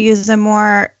think you use them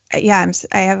more? Yeah,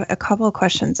 I have a couple of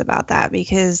questions about that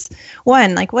because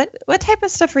one, what type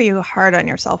of stuff are you hard on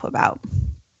yourself about?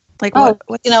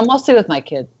 Mostly with my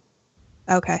kid.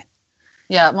 Okay.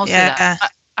 Yeah, mostly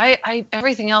that. I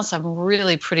everything else I'm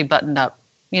really pretty buttoned up.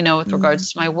 With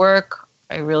regards to my work,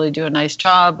 I really do a nice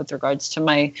job. With regards to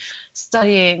my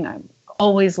studying, I'm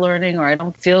always learning, or I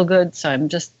don't feel good, so I'm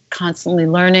just constantly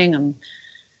learning. I'm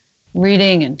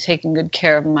reading and taking good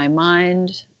care of my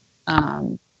mind.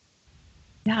 The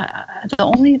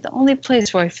only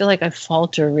place where I feel like I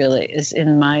falter really is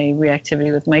in my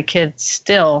reactivity with my kids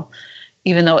still,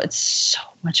 even though it's so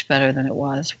much better than it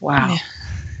was. Wow.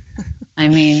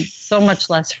 Yeah. So much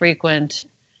less frequent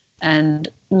and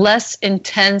less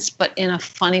intense, but in a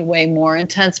funny way, more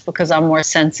intense because I'm more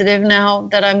sensitive now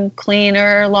that I'm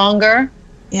cleaner longer.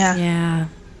 Yeah. Yeah.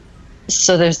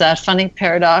 So there's that funny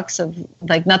paradox of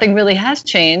nothing really has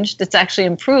changed. It's actually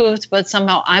improved, but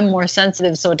somehow I'm more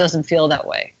sensitive, so it doesn't feel that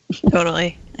way.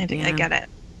 Totally. I get it.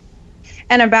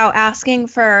 And about asking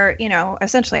for,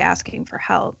 essentially asking for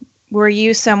help. Were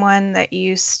you someone that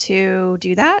used to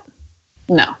do that?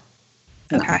 No.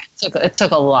 Okay. It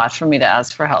took a lot for me to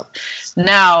ask for help.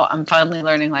 Now I'm finally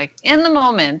learning, in the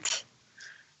moment,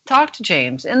 talk to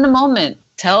James. In the moment,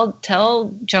 tell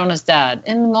Jonah's dad.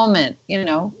 In the moment,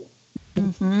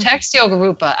 text Yoga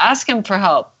Rupa, ask him for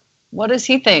help. What does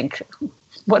he think?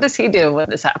 What does he do when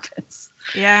this happens?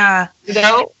 Yeah. You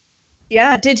know?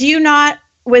 Yeah.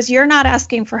 Was you're not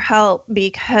asking for help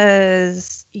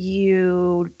because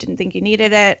you didn't think you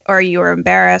needed it, or you were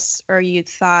embarrassed, or you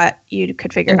thought you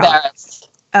could figure it out? Embarrassed.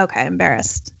 Okay,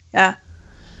 embarrassed. Yeah.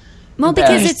 Well,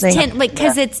 because it's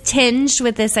Interesting. it's tinged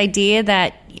with this idea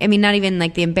that, I mean, not even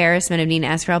like the embarrassment of needing to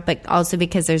ask for help, but also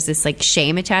because there's this like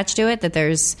shame attached to it, that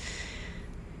there's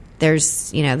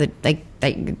you know,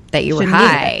 that you were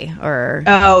high, or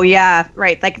Oh yeah,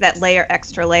 right. Like that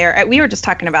extra layer. We were just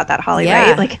talking about that, Holly. yeah,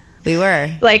 Right? Like we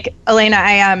were. Like Elena,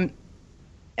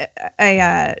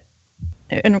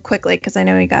 and quickly, because I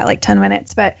know we got like 10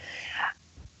 minutes, but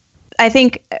I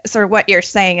think sort of what you're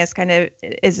saying is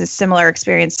is a similar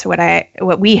experience to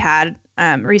what we had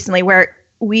recently, where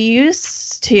I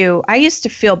used to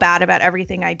feel bad about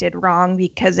everything I did wrong,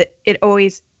 because it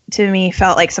always, to me,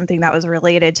 felt like something that was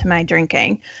related to my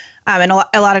drinking. And a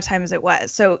lot of times it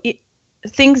was. So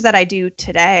things that I do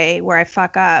today where I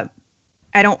fuck up,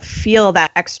 I don't feel that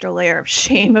extra layer of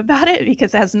shame about it,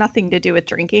 because it has nothing to do with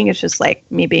drinking. It's just like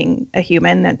me being a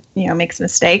human that, you know, makes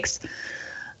mistakes.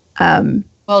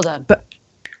 Well done.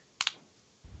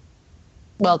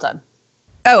 Well done.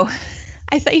 Oh,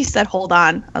 I thought you said hold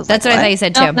on. I was That's what I thought you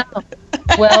said too. No.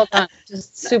 Well done.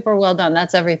 Just super well done.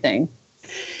 That's everything.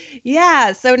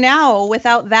 Yeah. So now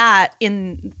without that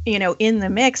in the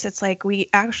mix, it's like we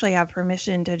actually have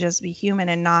permission to just be human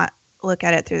and not look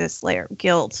at it through this layer of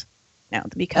guilt now,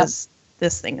 because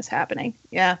this thing is happening.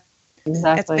 Yeah.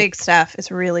 Exactly. It's big stuff.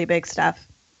 It's really big stuff.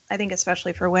 I think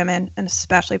especially for women, and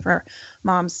especially for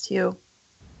moms too.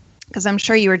 Because I'm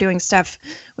sure you were doing stuff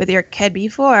with your kid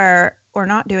before, or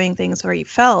not doing things where you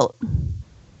felt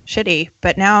shitty,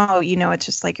 but now, you know, it's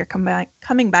just like you're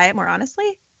coming by it more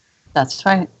honestly. That's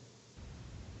right.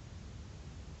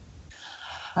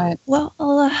 Right. Well,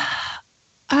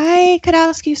 I could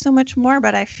ask you so much more,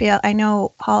 but I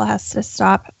know Paul has to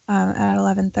stop at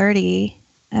 11:30,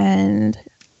 and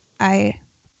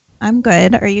I'm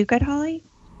good. Are you good, Holly?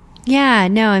 Yeah,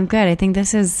 no, I'm good. I think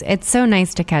it's so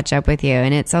nice to catch up with you.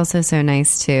 And it's also so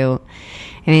nice to,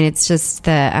 I mean, it's just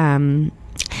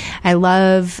I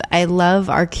love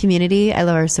our community. I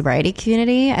love our sobriety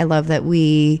community. I love that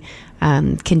we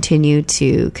continue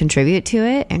to contribute to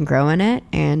it and grow in it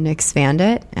and expand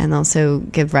it, and also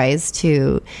give rise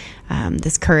to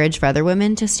this courage for other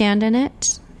women to stand in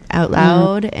it out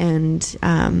loud. And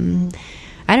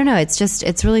I don't know,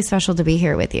 it's really special to be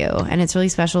here with you, and it's really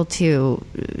special to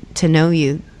know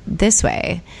you this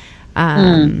way,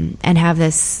 and have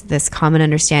this common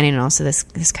understanding, and also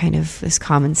this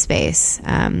common space.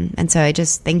 And so I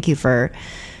just thank you for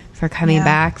coming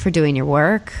back, for doing your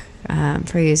work,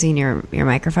 for using your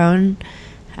microphone,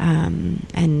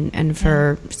 and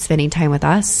for spending time with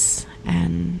us,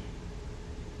 and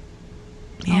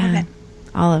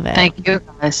all of it. Thank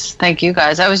you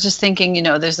guys. I was just thinking, you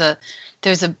know, there's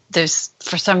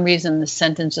for some reason the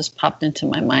sentence just popped into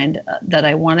my mind that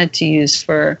I wanted to use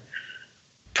for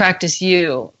Practice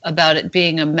You, about it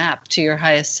being a map to your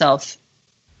highest self.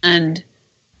 And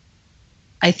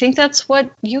I think that's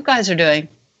what you guys are doing.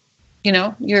 You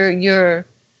know, you're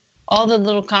all the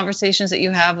little conversations that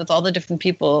you have with all the different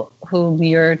people with whom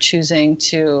you're choosing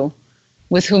to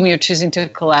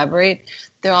collaborate.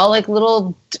 They're all like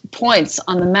little points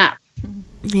on the map.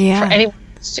 Yeah. For anyone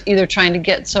who's either trying to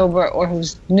get sober, or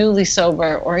who's newly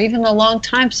sober, or even a long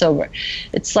time sober.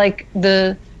 It's like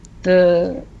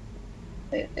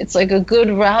it's like a good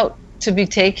route to be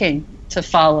taking, to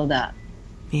follow that.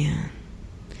 Yeah.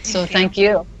 So thank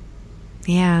you.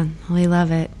 Yeah, we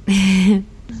love it.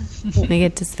 We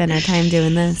get to spend our time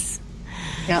doing this.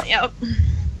 Yep.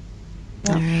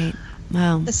 All right.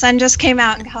 Well, The sun just came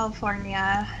out in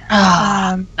California.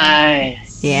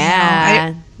 Nice.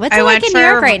 yeah. What's I it like went in New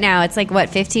York for- right now? It's like, what,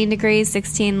 15 degrees,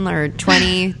 16 or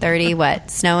 20, 30, what,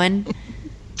 snowing?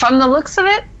 From the looks of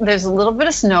it, there's a little bit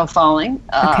of snow falling.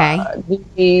 Okay.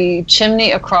 The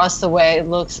chimney across the way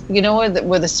looks, you know,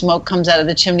 where the smoke comes out of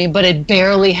the chimney, but it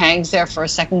barely hangs there for a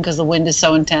second because the wind is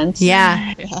so intense.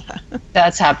 Yeah.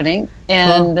 That's happening.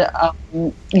 And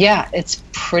it's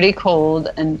pretty cold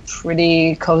and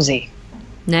pretty cozy.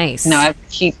 Nice. You know, I have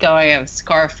heat going, I have a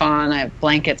scarf on, I have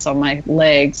blankets on my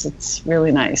legs. It's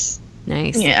really nice.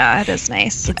 Nice. Yeah, it is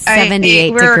nice. It's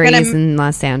 78 we're degrees gonna- in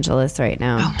Los Angeles right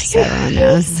now. Oh my so everyone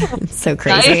knows. It's so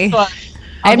crazy. Nice one.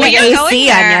 I had my Well, you're AC going on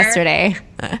there. yesterday.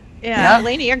 Yeah,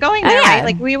 Lainey, you're going there, yeah. right?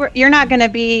 Like you're not going to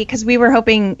be, because we were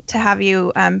hoping to have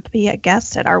you be a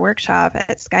guest at our workshop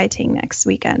at SkyTing next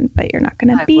weekend, but you're not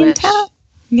going to I be in wish. town.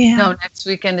 Yeah. No, next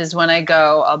weekend is when I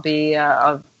go. I'll be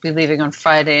leaving on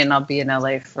Friday, and I'll be in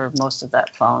LA for most of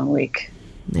that following week.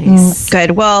 Nice.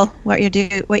 Good. Well, what you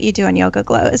do on Yoga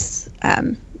Glow is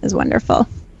wonderful.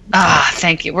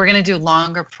 Thank you. We're going to do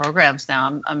longer programs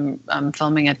now. I'm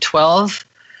filming a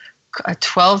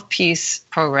 12-piece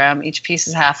program. Each piece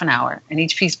is half an hour, and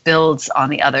each piece builds on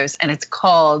the others, and it's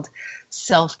called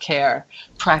self-care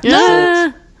practices.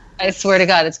 Ah. I swear to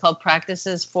God, it's called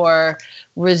Practices for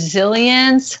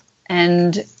Resilience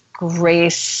and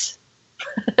Grace.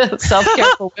 Self-care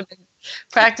for women.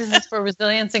 Practices for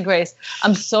Resilience and Grace.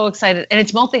 I'm so excited. And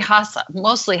it's mostly hatha.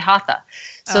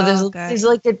 So there's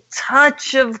like a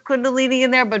touch of Kundalini in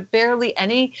there, but barely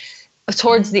any.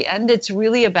 Towards the end, it's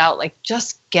really about like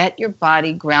just get your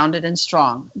body grounded and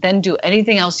strong. Then do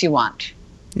anything else you want.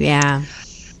 Yeah.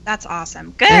 That's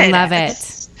awesome. Good. I love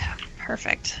That's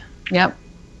perfect. Yep.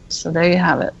 So there you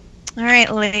have it. All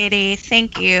right, lady.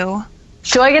 Thank you.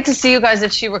 Do I get to see you guys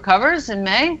if she recovers in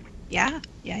May? Yeah.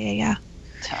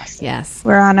 Fantastic. Yes.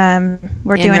 We're on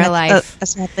we're In doing real life. a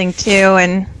small thing too,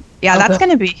 and that's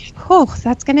gonna be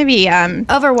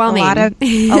Overwhelming. a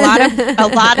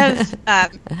lot of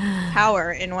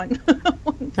power in one.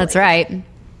 That's right.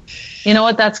 You know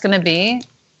what that's going to be?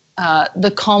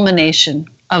 The culmination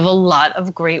of a lot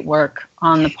of great work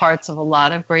on the parts of a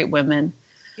lot of great women.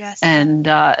 Yes. And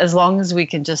as long as we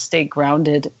can just stay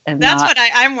grounded and that's what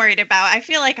I'm worried about. I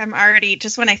feel like I'm already,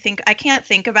 just when I can't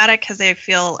think about it because I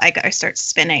feel like I start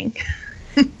spinning.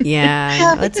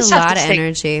 Yeah. It's a lot of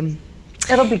energy.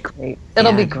 It'll be great.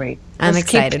 It'll be great. I'm Just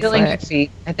excited keep feeling for your it.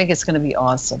 feet. I think it's going to be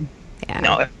awesome. Yeah.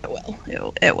 No, it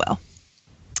will. It will.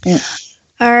 Yeah.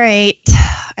 All right.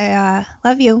 I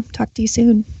love you. Talk to you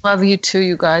soon. Love you too,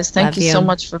 you guys. Thank Love you so you.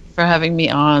 much for having me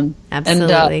on.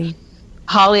 Absolutely. And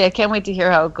Holly, I can't wait to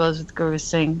hear how it goes with Guru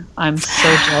Singh. I'm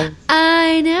so jealous.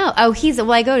 I know. Oh,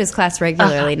 I go to his class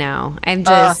regularly now. I'm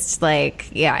just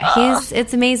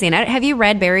it's amazing. Have you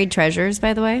read Buried Treasures,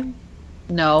 by the way?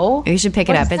 No. You should pick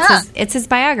it up. It's his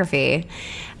biography,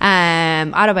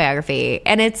 autobiography,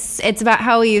 and it's about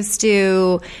how he used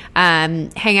to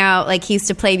hang out. Like he used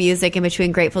to play music in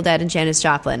between Grateful Dead and Janis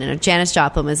Joplin, and Janis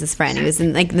Joplin was his friend. He was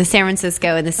in like the San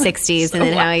Francisco in the '60s, and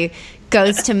then how he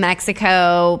goes to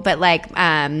Mexico, but to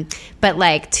an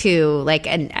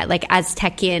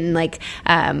Aztecian,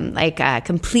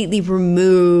 completely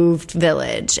removed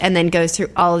village, and then goes through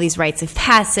all of these rites of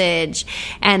passage,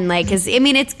 and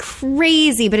it's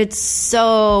crazy, but it's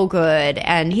so good,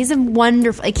 and he's a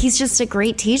wonderful, he's just a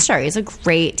great teacher. He's a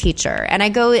great teacher, and I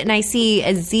go and I see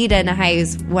Azita Nahai,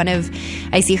 who's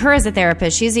I see her as a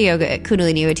therapist. She's a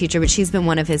Kundalini yoga teacher, but she's been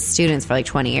one of his students for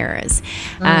 20 years.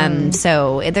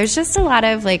 So there's just a lot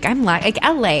of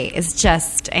LA is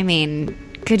just,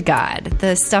 good God,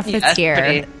 the stuff that's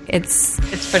here.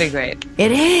 It's pretty great.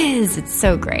 It is. It's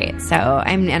so great. So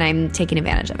I'm taking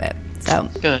advantage of it. So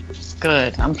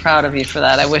good. I'm proud of you for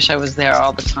that. I wish I was there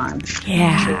all the time.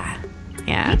 Yeah.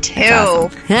 Me too.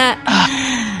 Awesome.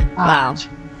 Wow.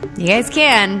 You guys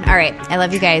can. All right. I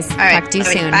love you guys. All right. Talk to you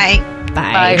soon. Bye.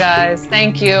 Bye, guys.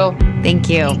 Thank you. Thank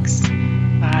you. Thanks.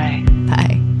 Bye.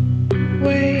 Bye.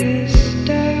 Waist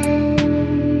down.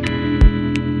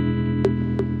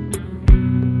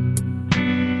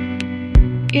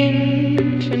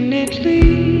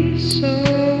 Infinitely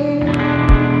so.